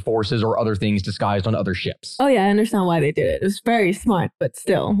sneak in forces or other things disguised on other ships. Oh, yeah, I understand why they did it. It was very smart, but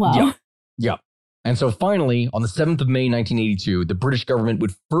still, wow. Yeah. And so finally, on the 7th of May, 1982, the British government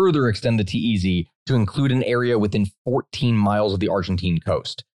would further extend the TEZ to include an area within 14 miles of the Argentine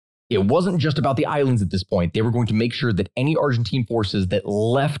coast. It wasn't just about the islands at this point. They were going to make sure that any Argentine forces that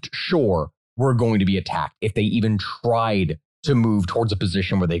left shore were going to be attacked if they even tried to move towards a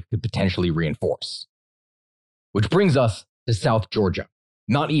position where they could potentially reinforce. Which brings us to South Georgia,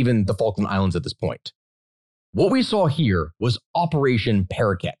 not even the Falkland Islands at this point. What we saw here was Operation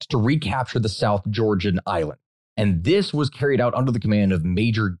Parakeet to recapture the South Georgian island, and this was carried out under the command of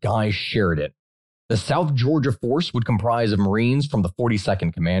Major Guy Sheridan. The South Georgia force would comprise of Marines from the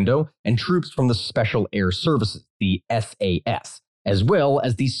 42nd Commando and troops from the Special Air Services, the SAS, as well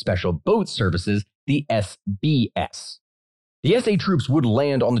as the Special Boat Services, the SBS. The SA troops would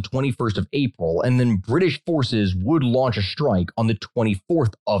land on the 21st of April, and then British forces would launch a strike on the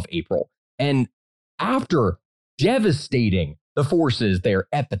 24th of April. And after devastating the forces there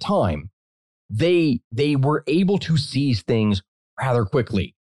at the time, they were able to seize things rather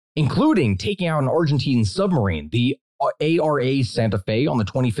quickly, including taking out an Argentine submarine, the ARA Santa Fe, on the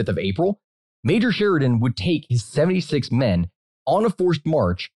 25th of April. Major Sheridan would take his 76 men on a forced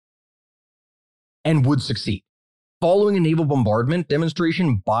march and would succeed. Following a naval bombardment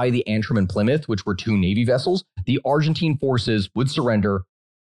demonstration by the Antrim and Plymouth, which were two Navy vessels, the Argentine forces would surrender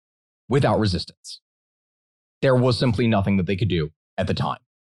without resistance. There was simply nothing that they could do at the time.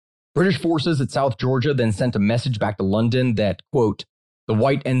 British forces at South Georgia then sent a message back to London that, quote, the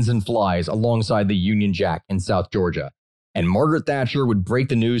white ensign flies alongside the Union Jack in South Georgia. And Margaret Thatcher would break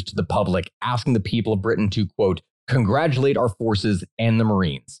the news to the public, asking the people of Britain to, quote, congratulate our forces and the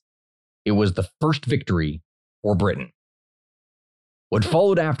Marines. It was the first victory for Britain. What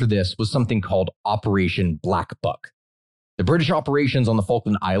followed after this was something called Operation Black Buck. The British operations on the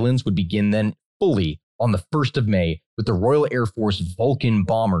Falkland Islands would begin then fully on the 1st of May with the Royal Air Force Vulcan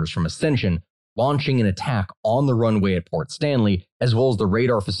bombers from Ascension launching an attack on the runway at Port Stanley, as well as the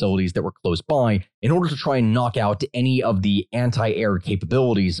radar facilities that were close by, in order to try and knock out any of the anti-air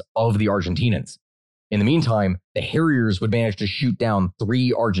capabilities of the Argentinians. In the meantime, the Harriers would manage to shoot down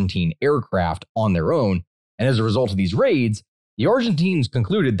 3 Argentine aircraft on their own, and as a result of these raids, the Argentines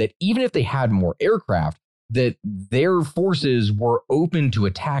concluded that even if they had more aircraft, that their forces were open to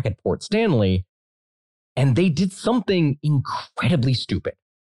attack at Port Stanley, and they did something incredibly stupid.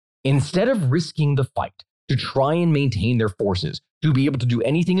 Instead of risking the fight to try and maintain their forces to be able to do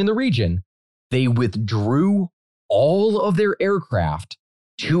anything in the region, they withdrew all of their aircraft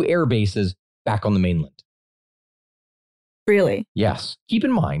to air bases back on the mainland. Really? Yes. Keep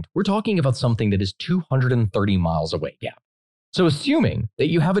in mind, we're talking about something that is 230 miles away, Gab. So assuming that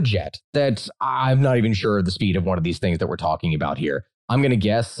you have a jet that I'm not even sure the speed of one of these things that we're talking about here, I'm going to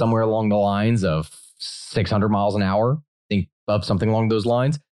guess somewhere along the lines of 600 miles an hour, think of something along those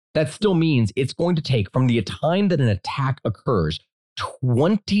lines. That still means it's going to take, from the time that an attack occurs,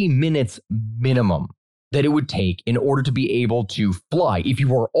 20 minutes minimum that it would take in order to be able to fly, if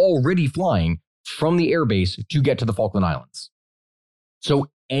you are already flying, from the airbase to get to the Falkland Islands. So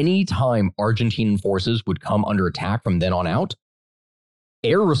anytime Argentine forces would come under attack from then on out,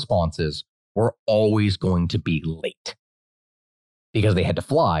 air responses were always going to be late because they had to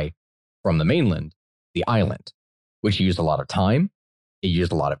fly from the mainland, the island, which used a lot of time, it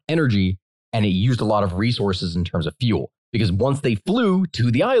used a lot of energy, and it used a lot of resources in terms of fuel. Because once they flew to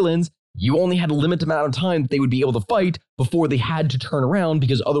the islands, you only had a limited amount of time that they would be able to fight before they had to turn around,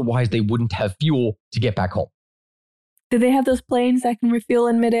 because otherwise they wouldn't have fuel to get back home. Do they have those planes that can refuel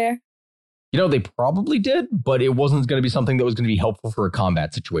in midair? They probably did, but it wasn't going to be something that was going to be helpful for a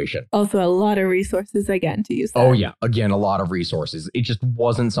combat situation. Also, a lot of resources, again, to use that. Oh, yeah. Again, a lot of resources. It just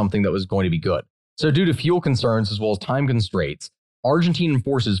wasn't something that was going to be good. So due to fuel concerns as well as time constraints, Argentine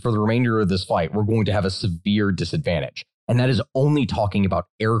forces for the remainder of this fight were going to have a severe disadvantage. And that is only talking about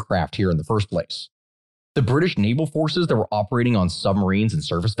aircraft here in the first place. The British naval forces that were operating on submarines and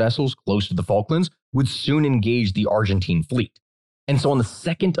surface vessels close to the Falklands would soon engage the Argentine fleet. And so on the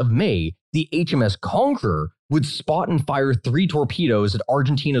 2nd of May, the HMS Conqueror would spot and fire 3 torpedoes at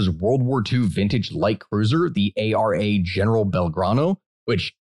Argentina's World War II vintage light cruiser, the ARA General Belgrano,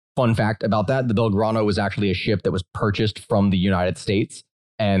 which, fun fact about that, the Belgrano was actually a ship that was purchased from the United States.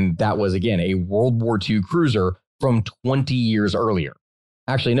 And that was, again, a World War II cruiser from 20 years earlier.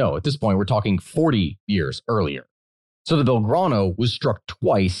 Actually, no, at this point, we're talking 40 years earlier. So the Belgrano was struck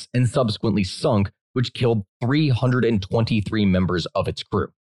twice and subsequently sunk, which killed 323 members of its crew.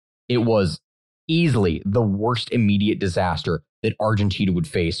 It was easily the worst immediate disaster that Argentina would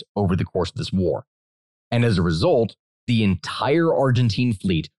face over the course of this war. And as a result, the entire Argentine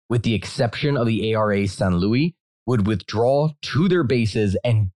fleet, with the exception of the ARA San Luis, would withdraw to their bases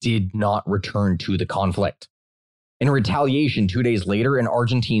and did not return to the conflict. In retaliation, 2 days later, an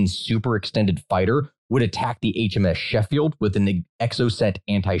Argentine super extended fighter would attack the HMS Sheffield with an Exocet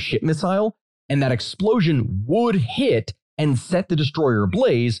anti-ship missile, and that explosion would hit and set the destroyer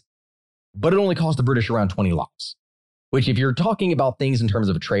ablaze, but it only cost the British around 20 lives. Which, if you're talking about things in terms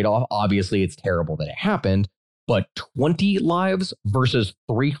of a trade-off, obviously it's terrible that it happened, but 20 lives versus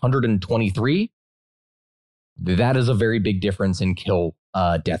 323, that is a very big difference in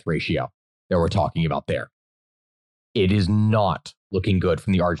kill-death ratio that we're talking about there. It is not looking good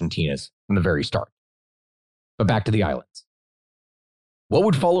from the Argentinas from the very start. But back to the islands. What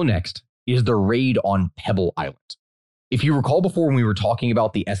would follow next is the raid on Pebble Island. If you recall before when we were talking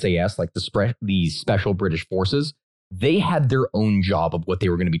about the SAS, like the Special British Forces, they had their own job of what they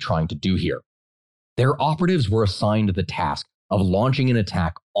were going to be trying to do here. Their operatives were assigned the task of launching an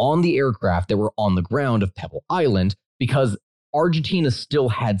attack on the aircraft that were on the ground of Pebble Island because Argentina still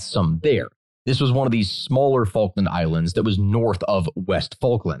had some there. This was one of these smaller Falkland Islands that was north of West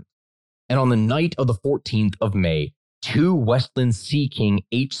Falkland. And on the night of the 14th of May, 2 Westland Sea King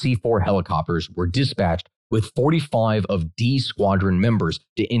HC-4 helicopters were dispatched with 45 of D Squadron members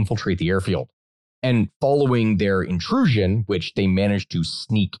to infiltrate the airfield. And following their intrusion, which they managed to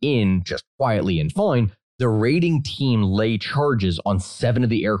sneak in just quietly and fine, the raiding team lay charges on 7 of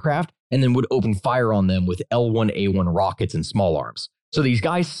the aircraft and then would open fire on them with L1A1 rockets and small arms. So these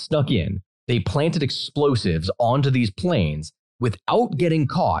guys snuck in. They planted explosives onto these planes without getting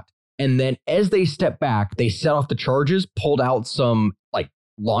caught. And then as they stepped back, they set off the charges, pulled out some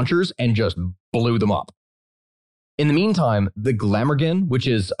launchers and just blew them up. In the meantime, the Glamorgan, which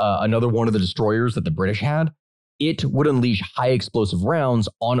is another one of the destroyers that the British had, it would unleash high explosive rounds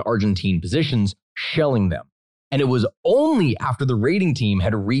on Argentine positions, shelling them. And it was only after the raiding team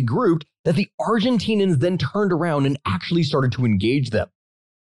had regrouped that the Argentinians then turned around and actually started to engage them.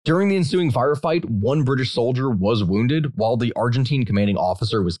 During the ensuing firefight, 1 British soldier was wounded while the Argentine commanding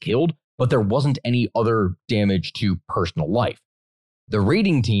officer was killed, but there wasn't any other damage to personal life. The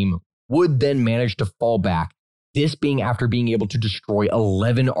raiding team would then manage to fall back, this being after being able to destroy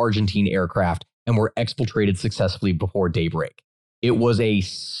 11 Argentine aircraft and were exfiltrated successfully before daybreak. It was a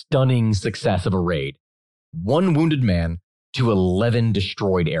stunning success of a raid. 1 wounded man to 11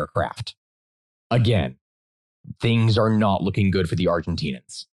 destroyed aircraft. Again, things are not looking good for the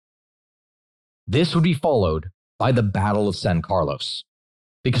Argentinians. This would be followed by the Battle of San Carlos,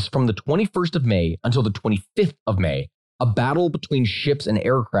 because from the 21st of May until the 25th of May, a battle between ships and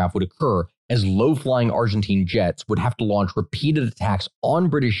aircraft would occur as low-flying Argentine jets would have to launch repeated attacks on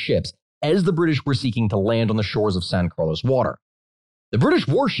British ships as the British were seeking to land on the shores of San Carlos water. The British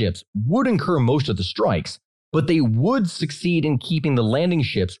warships would incur most of the strikes, but they would succeed in keeping the landing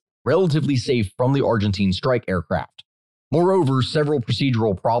ships relatively safe from the Argentine strike aircraft. Moreover, several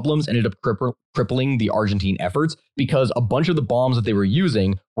procedural problems ended up crippling the Argentine efforts because a bunch of the bombs that they were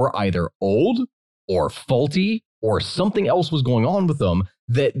using were either old or faulty or something else was going on with them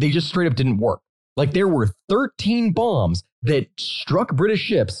that they just straight up didn't work. Like there were 13 bombs that struck British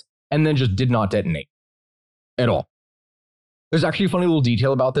ships and then just did not detonate at all. There's actually a funny little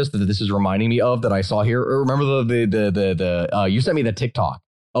detail about this that this is reminding me of that I saw here. Remember you sent me the TikTok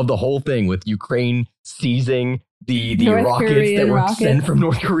of the whole thing with Ukraine seizing the rockets that were sent from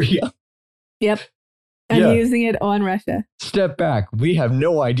North Korea. Yep. And using it on Russia. Step back. We have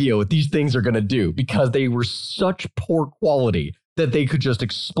no idea what these things are going to do because they were such poor quality that they could just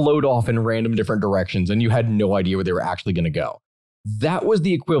explode off in random different directions and you had no idea where they were actually going to go. that was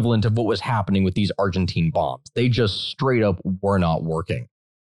the equivalent of what was happening with these Argentine bombs. They just straight up were not working.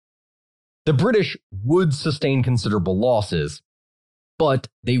 The British would sustain considerable losses, but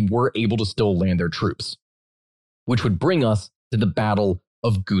they were able to still land their troops, which would bring us to the Battle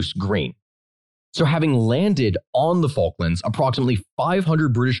of Goose Green. So having landed on the Falklands, approximately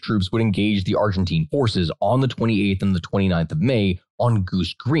 500 British troops would engage the Argentine forces on the 28th and the 29th of May on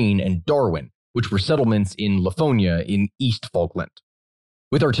Goose Green and Darwin, which were settlements in Lafonia in East Falkland.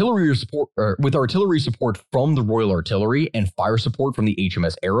 With artillery support from the Royal Artillery and fire support from the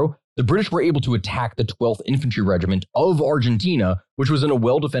HMS Arrow, the British were able to attack the 12th Infantry Regiment of Argentina, which was in a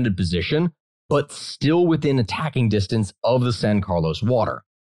well-defended position, but still within attacking distance of the San Carlos water.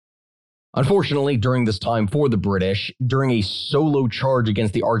 Unfortunately, during this time for the British, during a solo charge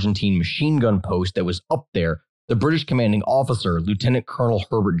against the Argentine machine gun post that was up there, the British commanding officer, Lieutenant Colonel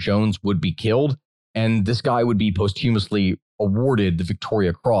Herbert Jones, would be killed, and this guy would be posthumously awarded the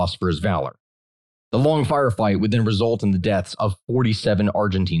Victoria Cross for his valor. The long firefight would then result in the deaths of 47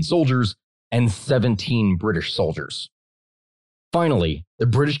 Argentine soldiers and 17 British soldiers. Finally, the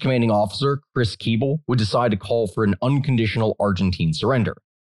British commanding officer, Chris Keeble, would decide to call for an unconditional Argentine surrender.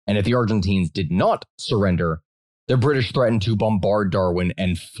 And if the Argentines did not surrender, the British threatened to bombard Darwin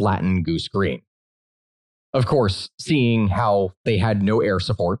and flatten Goose Green. Of course, seeing how they had no air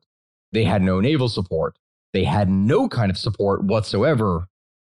support, they had no naval support, they had no kind of support whatsoever,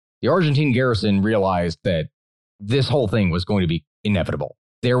 the Argentine garrison realized that this whole thing was going to be inevitable.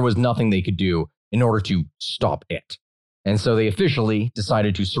 There was nothing they could do in order to stop it. And so they officially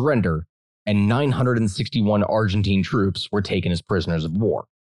decided to surrender, and 961 Argentine troops were taken as prisoners of war.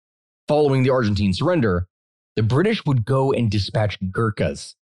 Following the Argentine surrender, the British would go and dispatch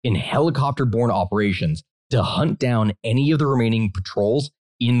Gurkhas in helicopter-borne operations to hunt down any of the remaining patrols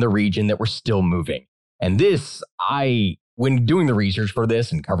in the region that were still moving. And this, when doing the research for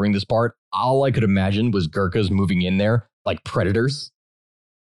this and covering this part, all I could imagine was Gurkhas moving in there like predators.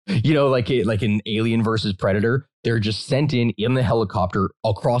 You know, like in Alien versus Predator, they're just sent in the helicopter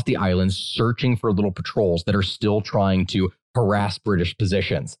across the island searching for little patrols that are still trying to harass British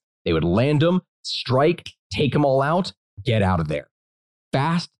positions. They would land them, strike, take them all out, get out of there.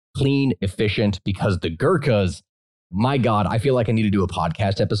 Fast, clean, efficient, because the Gurkhas, my God, I feel like I need to do a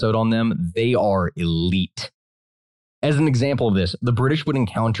podcast episode on them. They are elite. As an example of this, the British would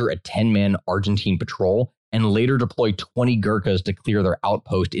encounter a 10-man Argentine patrol and later deploy 20 Gurkhas to clear their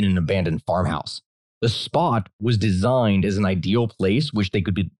outpost in an abandoned farmhouse. The spot was designed as an ideal place which they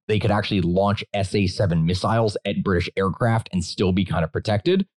could actually launch SA-7 missiles at British aircraft and still be kind of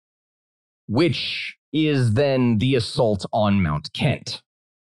protected, which is then the assault on Mount Kent.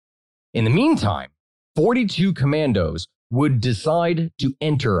 In the meantime, 42 commandos would decide to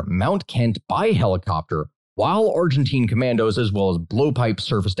enter Mount Kent by helicopter, while Argentine commandos as well as blowpipe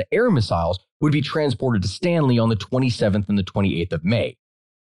surface-to-air missiles would be transported to Stanley on the 27th and the 28th of May.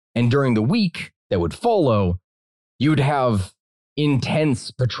 And during the week that would follow, you'd have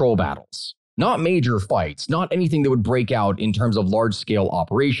intense patrol battles. Not major fights, not anything that would break out in terms of large-scale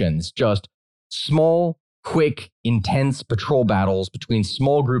operations, just small, quick, intense patrol battles between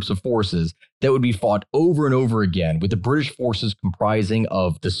small groups of forces that would be fought over and over again, with the British forces comprising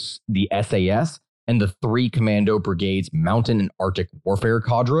of the SAS and the 3 commando brigades Mountain and Arctic Warfare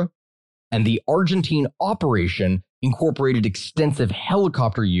Cadre, and the Argentine operation incorporated extensive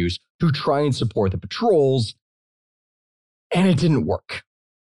helicopter use to try and support the patrols, and it didn't work.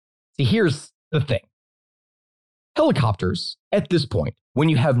 See, here's the thing. Helicopters, at this point, when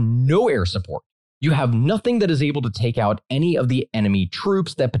you have no air support, you have nothing that is able to take out any of the enemy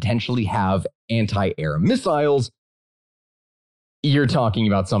troops that potentially have anti-air missiles, you're talking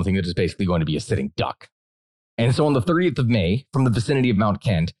about something that is basically going to be a sitting duck. And so on the 30th of May, from the vicinity of Mount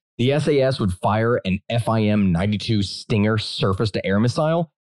Kent, the SAS would fire an FIM-92 Stinger surface-to-air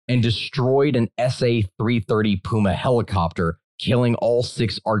missile and destroyed an SA-330 Puma helicopter, killing all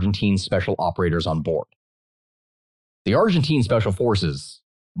 6 Argentine special operators on board. The Argentine Special Forces,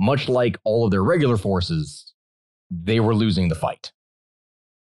 much like all of their regular forces, they were losing the fight.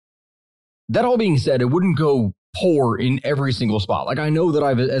 That all being said, it wouldn't go poor in every single spot. Like, I know that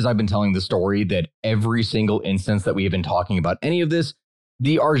as I've been telling the story, that every single instance that we have been talking about any of this,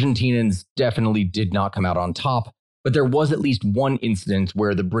 the Argentinians definitely did not come out on top, but there was at least one incident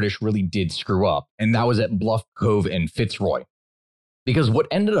where the British really did screw up, and that was at Bluff Cove and Fitzroy. Because what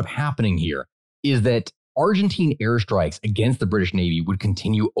ended up happening here is that Argentine airstrikes against the British Navy would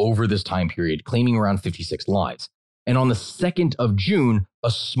continue over this time period, claiming around 56 lives. And on the 2nd of June, a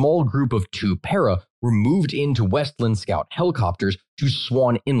small group of 2 para were moved into Westland Scout helicopters to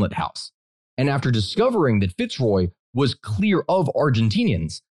Swan Inlet House. And after discovering that Fitzroy was clear of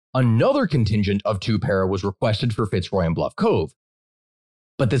Argentinians, another contingent of 2 para was requested for Fitzroy and Bluff Cove.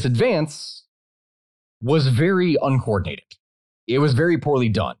 But this advance was very uncoordinated. It was very poorly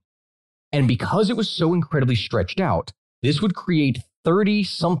done. And because it was so incredibly stretched out, this would create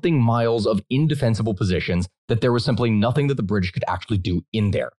 30-something miles of indefensible positions that there was simply nothing that the British could actually do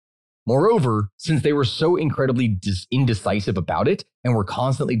in there. Moreover, since they were so incredibly indecisive about it and were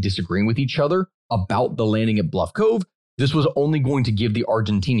constantly disagreeing with each other about the landing at Bluff Cove, this was only going to give the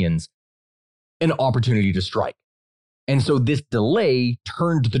Argentinians an opportunity to strike. And so this delay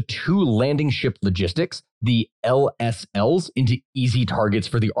turned the 2 landing ship logistics, the LSLs, into easy targets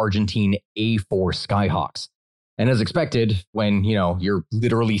for the Argentine A4 Skyhawks. And as expected, when, you're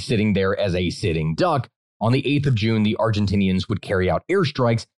literally sitting there as a sitting duck, on the 8th of June, the Argentinians would carry out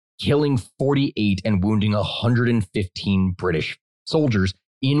airstrikes, killing 48 and wounding 115 British soldiers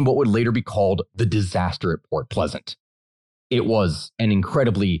in what would later be called the disaster at Port Pleasant. It was an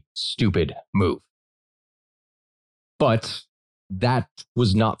incredibly stupid move. But that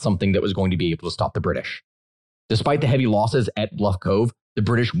was not something that was going to be able to stop the British. Despite the heavy losses at Bluff Cove, the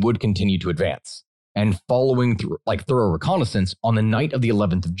British would continue to advance. And following thorough reconnaissance, on the night of the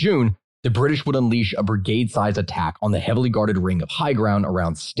 11th of June, the British would unleash a brigade-sized attack on the heavily guarded ring of high ground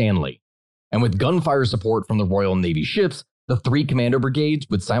around Stanley. And with gunfire support from the Royal Navy ships, the 3 commando brigades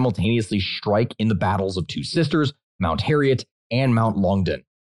would simultaneously strike in the battles of Two Sisters, Mount Harriet, and Mount Longdon.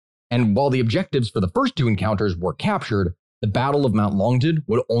 And while the objectives for the first 2 encounters were captured, the Battle of Mount Longdon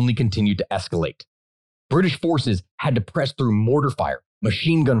would only continue to escalate. British forces had to press through mortar fire,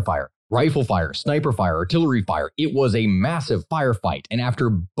 machine gun fire, rifle fire, sniper fire, artillery fire. It was a massive firefight, and after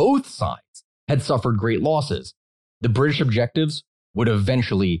both sides had suffered great losses, the British objectives would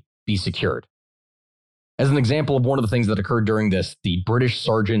eventually be secured. As an example of one of the things that occurred during this, the British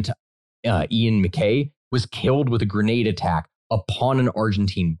Sergeant Ian Mackay was killed with a grenade attack upon an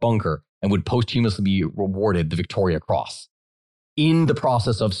Argentine bunker and would posthumously be rewarded the Victoria Cross. In the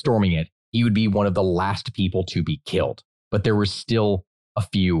process of storming it, he would be one of the last people to be killed, but there were still a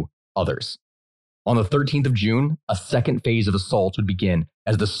few others. On the 13th of June, a second phase of assault would begin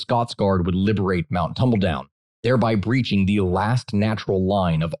as the Scots Guard would liberate Mount Tumbledown, thereby breaching the last natural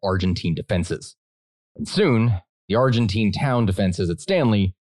line of Argentine defenses. And soon, the Argentine town defenses at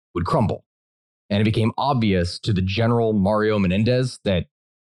Stanley would crumble, and it became obvious to the General Mario Menendez that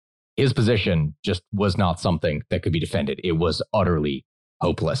his position just was not something that could be defended. It was utterly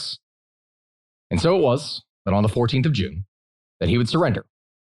hopeless. And so it was that on the 14th of June, that he would surrender.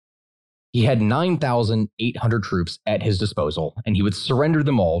 He had 9,800 troops at his disposal, and he would surrender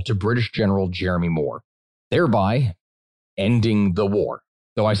them all to British General Jeremy Moore, thereby ending the war.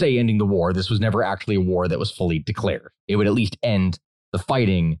 Though I say ending the war, this was never actually a war that was fully declared. It would at least end the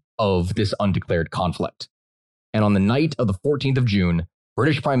fighting of this undeclared conflict. And on the night of the 14th of June,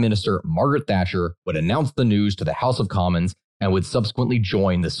 British Prime Minister Margaret Thatcher would announce the news to the House of Commons and would subsequently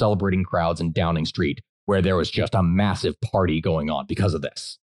join the celebrating crowds in Downing Street, where there was just a massive party going on because of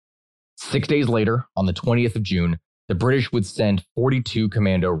this. 6 days later, on the 20th of June, the British would send 42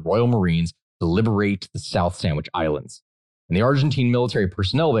 Commando Royal Marines to liberate the South Sandwich Islands. And the Argentine military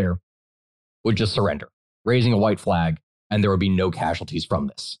personnel there would just surrender, raising a white flag, and there would be no casualties from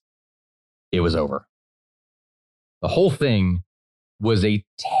this. It was over. The whole thing was a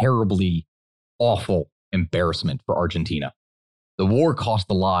terribly awful embarrassment for Argentina. The war cost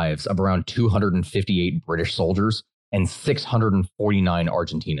the lives of around 258 British soldiers and 649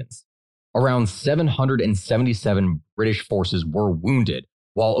 Argentinians. Around 777 British forces were wounded,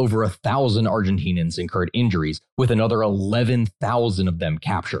 while over 1,000 Argentinians incurred injuries, with another 11,000 of them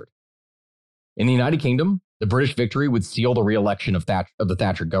captured. In the United Kingdom, the British victory would seal the re-election of the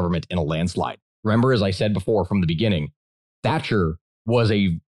Thatcher government in a landslide. Remember, as I said before from the beginning, Thatcher was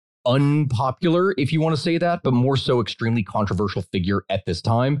a unpopular, if you want to say that, but more so extremely controversial figure at this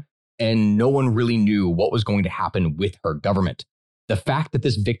time, and no one really knew what was going to happen with her government. The fact that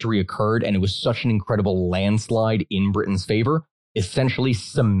this victory occurred and it was such an incredible landslide in Britain's favor essentially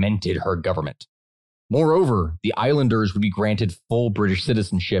cemented her government. Moreover, the islanders would be granted full British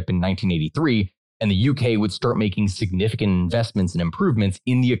citizenship in 1983, and the UK would start making significant investments and improvements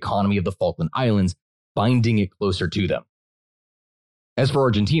in the economy of the Falkland Islands, binding it closer to them. As for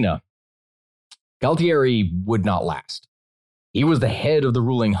Argentina, Galtieri would not last. He was the head of the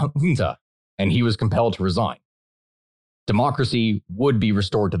ruling junta, and he was compelled to resign. Democracy would be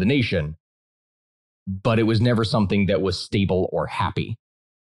restored to the nation, but it was never something that was stable or happy.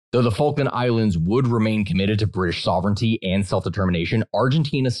 Though the Falkland Islands would remain committed to British sovereignty and self-determination,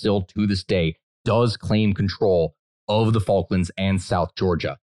 Argentina still to this day does claim control of the Falklands and South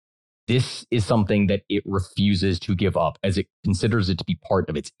Georgia. This is something that it refuses to give up, as it considers it to be part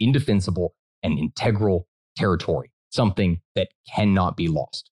of its indefensible and integral territory, something that cannot be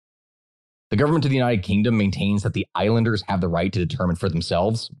lost. The government of the United Kingdom maintains that the islanders have the right to determine for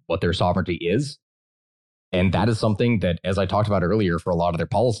themselves what their sovereignty is. And that is something that, as I talked about earlier, for a lot of their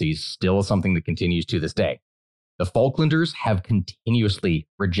policies, still is something that continues to this day. The Falklanders have continuously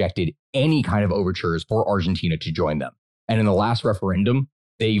rejected any kind of overtures for Argentina to join them. And in the last referendum,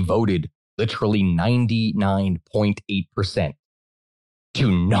 they voted literally 99.8%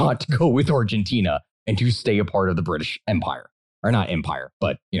 to not go with Argentina and to stay a part of the British Empire. Or not empire,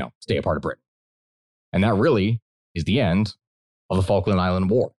 but, stay a part of Britain. And that really is the end of the Falkland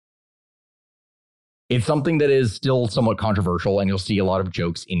Island War. It's something that is still somewhat controversial, and you'll see a lot of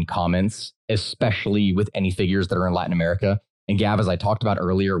jokes in comments, especially with any figures that are in Latin America. And Gav, as I talked about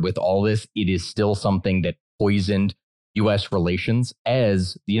earlier, with all this, it is still something that poisoned U.S. relations,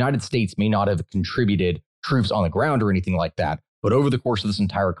 as the United States may not have contributed troops on the ground or anything like that. But over the course of this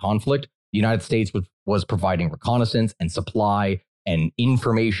entire conflict, the United States was providing reconnaissance and supply and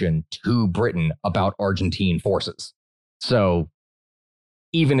information to Britain about Argentine forces. So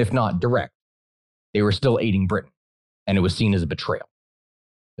even if not direct, they were still aiding Britain, and it was seen as a betrayal.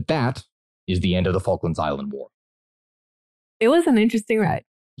 But that is the end of the Falklands Island War. It was an interesting ride.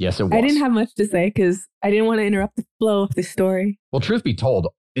 Yes, it was. I didn't have much to say because I didn't want to interrupt the flow of the story. Well, truth be told,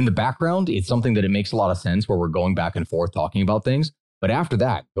 in the background, it's something that it makes a lot of sense where we're going back and forth talking about things. But after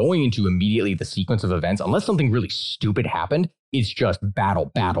that, going into immediately the sequence of events, unless something really stupid happened, it's just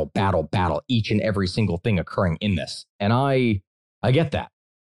battle, battle, battle, battle, each and every single thing occurring in this. And I get that.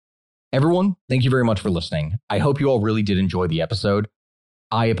 Everyone, thank you very much for listening. I hope you all really did enjoy the episode.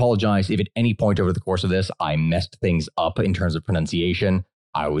 I apologize if at any point over the course of this, I messed things up in terms of pronunciation.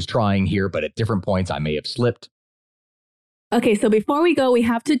 I was trying here, but at different points, I may have slipped. Okay, so before we go, we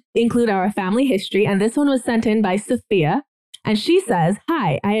have to include our family history. And this one was sent in by Sophia. And she says,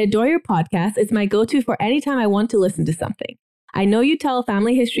 "Hi, I adore your podcast. It's my go-to for any time I want to listen to something. I know you tell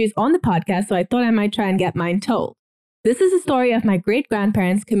family histories on the podcast, so I thought I might try and get mine told. This is a story of my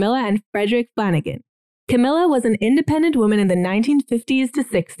great-grandparents, Camilla and Frederick Flanagan. Camilla was an independent woman in the 1950s to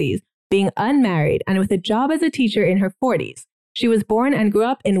 60s, being unmarried and with a job as a teacher in her 40s. She was born and grew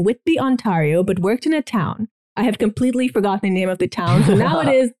up in Whitby, Ontario, but worked in a town. I have completely forgotten the name of the town, so now it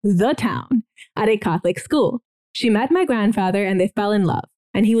is The Town, at a Catholic school. She met my grandfather and they fell in love,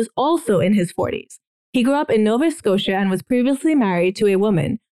 and he was also in his 40s. He grew up in Nova Scotia and was previously married to a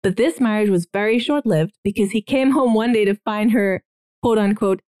woman, but this marriage was very short-lived because he came home one day to find her,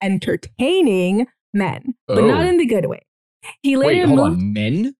 quote-unquote, entertaining men, but not in the good way. He later hold on,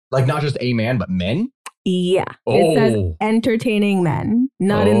 men? Like not just a man, but men? Yeah, it says entertaining men,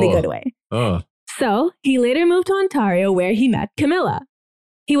 not in the good way. So he later moved to Ontario where he met Camilla.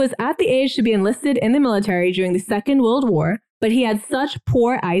 He was at the age to be enlisted in the military during the Second World War, but he had such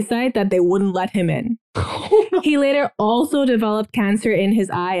poor eyesight that they wouldn't let him in. He later also developed cancer in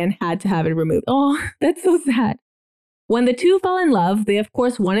his eye and had to have it removed. Oh, that's so sad. When the two fell in love, they of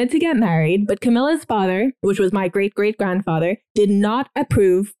course wanted to get married, but Camilla's father, which was my great-great-grandfather, did not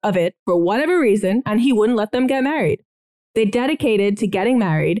approve of it for whatever reason, and he wouldn't let them get married. They dedicated to getting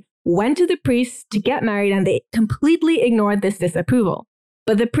married, went to the priest to get married, and they completely ignored this disapproval.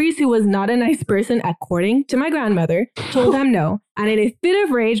 But the priest, who was not a nice person, according to my grandmother, told them no. And in a fit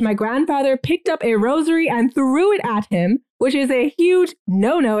of rage, my grandfather picked up a rosary and threw it at him, which is a huge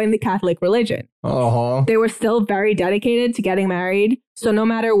no-no in the Catholic religion. They were still very dedicated to getting married, so no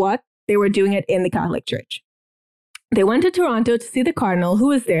matter what, they were doing it in the Catholic Church. They went to Toronto to see the cardinal, who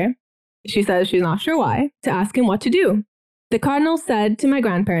was there. She says she's not sure why, to ask him what to do. The cardinal said to my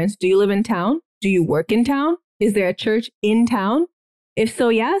grandparents, "Do you live in town? Do you work in town? Is there a church in town? If so,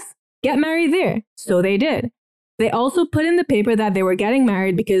 yes, get married there." So they did. They also put in the paper that they were getting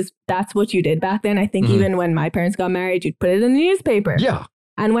married because that's what you did back then. I think even when my parents got married, you'd put it in the newspaper. Yeah.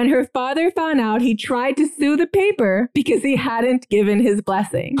 And when her father found out, he tried to sue the paper because he hadn't given his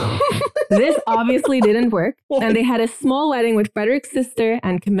blessing. This obviously didn't work. And they had a small wedding with Frederick's sister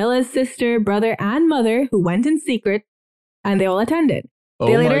and Camilla's sister, brother, and mother, who went in secret, and they all attended.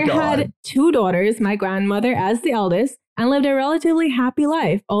 They later had 2 daughters, my grandmother as the eldest, and lived a relatively happy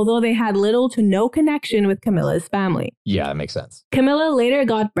life, although they had little to no connection with Camilla's family. Yeah, that makes sense. Camilla later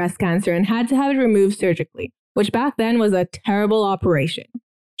got breast cancer and had to have it removed surgically, which back then was a terrible operation.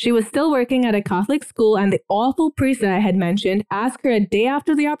 She was still working at a Catholic school, and the awful priest that I had mentioned asked her a day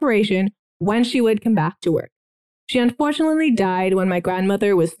after the operation when she would come back to work. She unfortunately died when my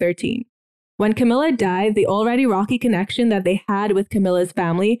grandmother was 13. When Camilla died, the already rocky connection that they had with Camilla's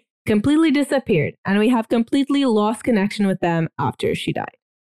family completely disappeared, and we have completely lost connection with them after she died.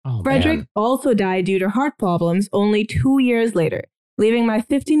 Oh, Frederick man. also died due to heart problems only 2 years later, leaving my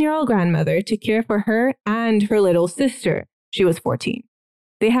 15-year-old grandmother to care for her and her little sister. She was 14.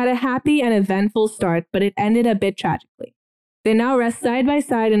 They had a happy and eventful start, but it ended a bit tragically. They now rest side by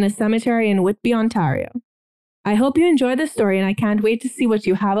side in a cemetery in Whitby, Ontario. I hope you enjoyed this story, and I can't wait to see what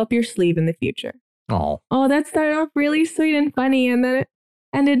you have up your sleeve in the future. Oh, That started off really sweet and funny, and then it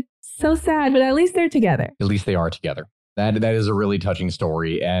ended so sad, but at least they're together. at least they are together. That is a really touching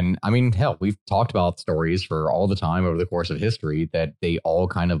story. And I mean, hell, we've talked about stories for all the time over the course of history that they all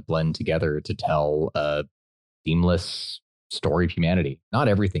kind of blend together to tell a seamless story of humanity. Not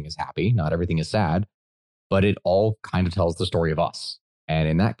everything is happy, not everything is sad, but it all kind of tells the story of us. And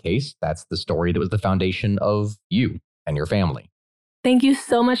in that case, that's the story that was the foundation of you and your family. Thank you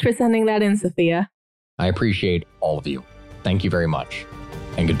so much for sending that in, Sophia. I appreciate all of you. Thank you very much.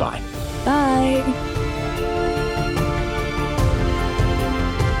 And goodbye. Bye.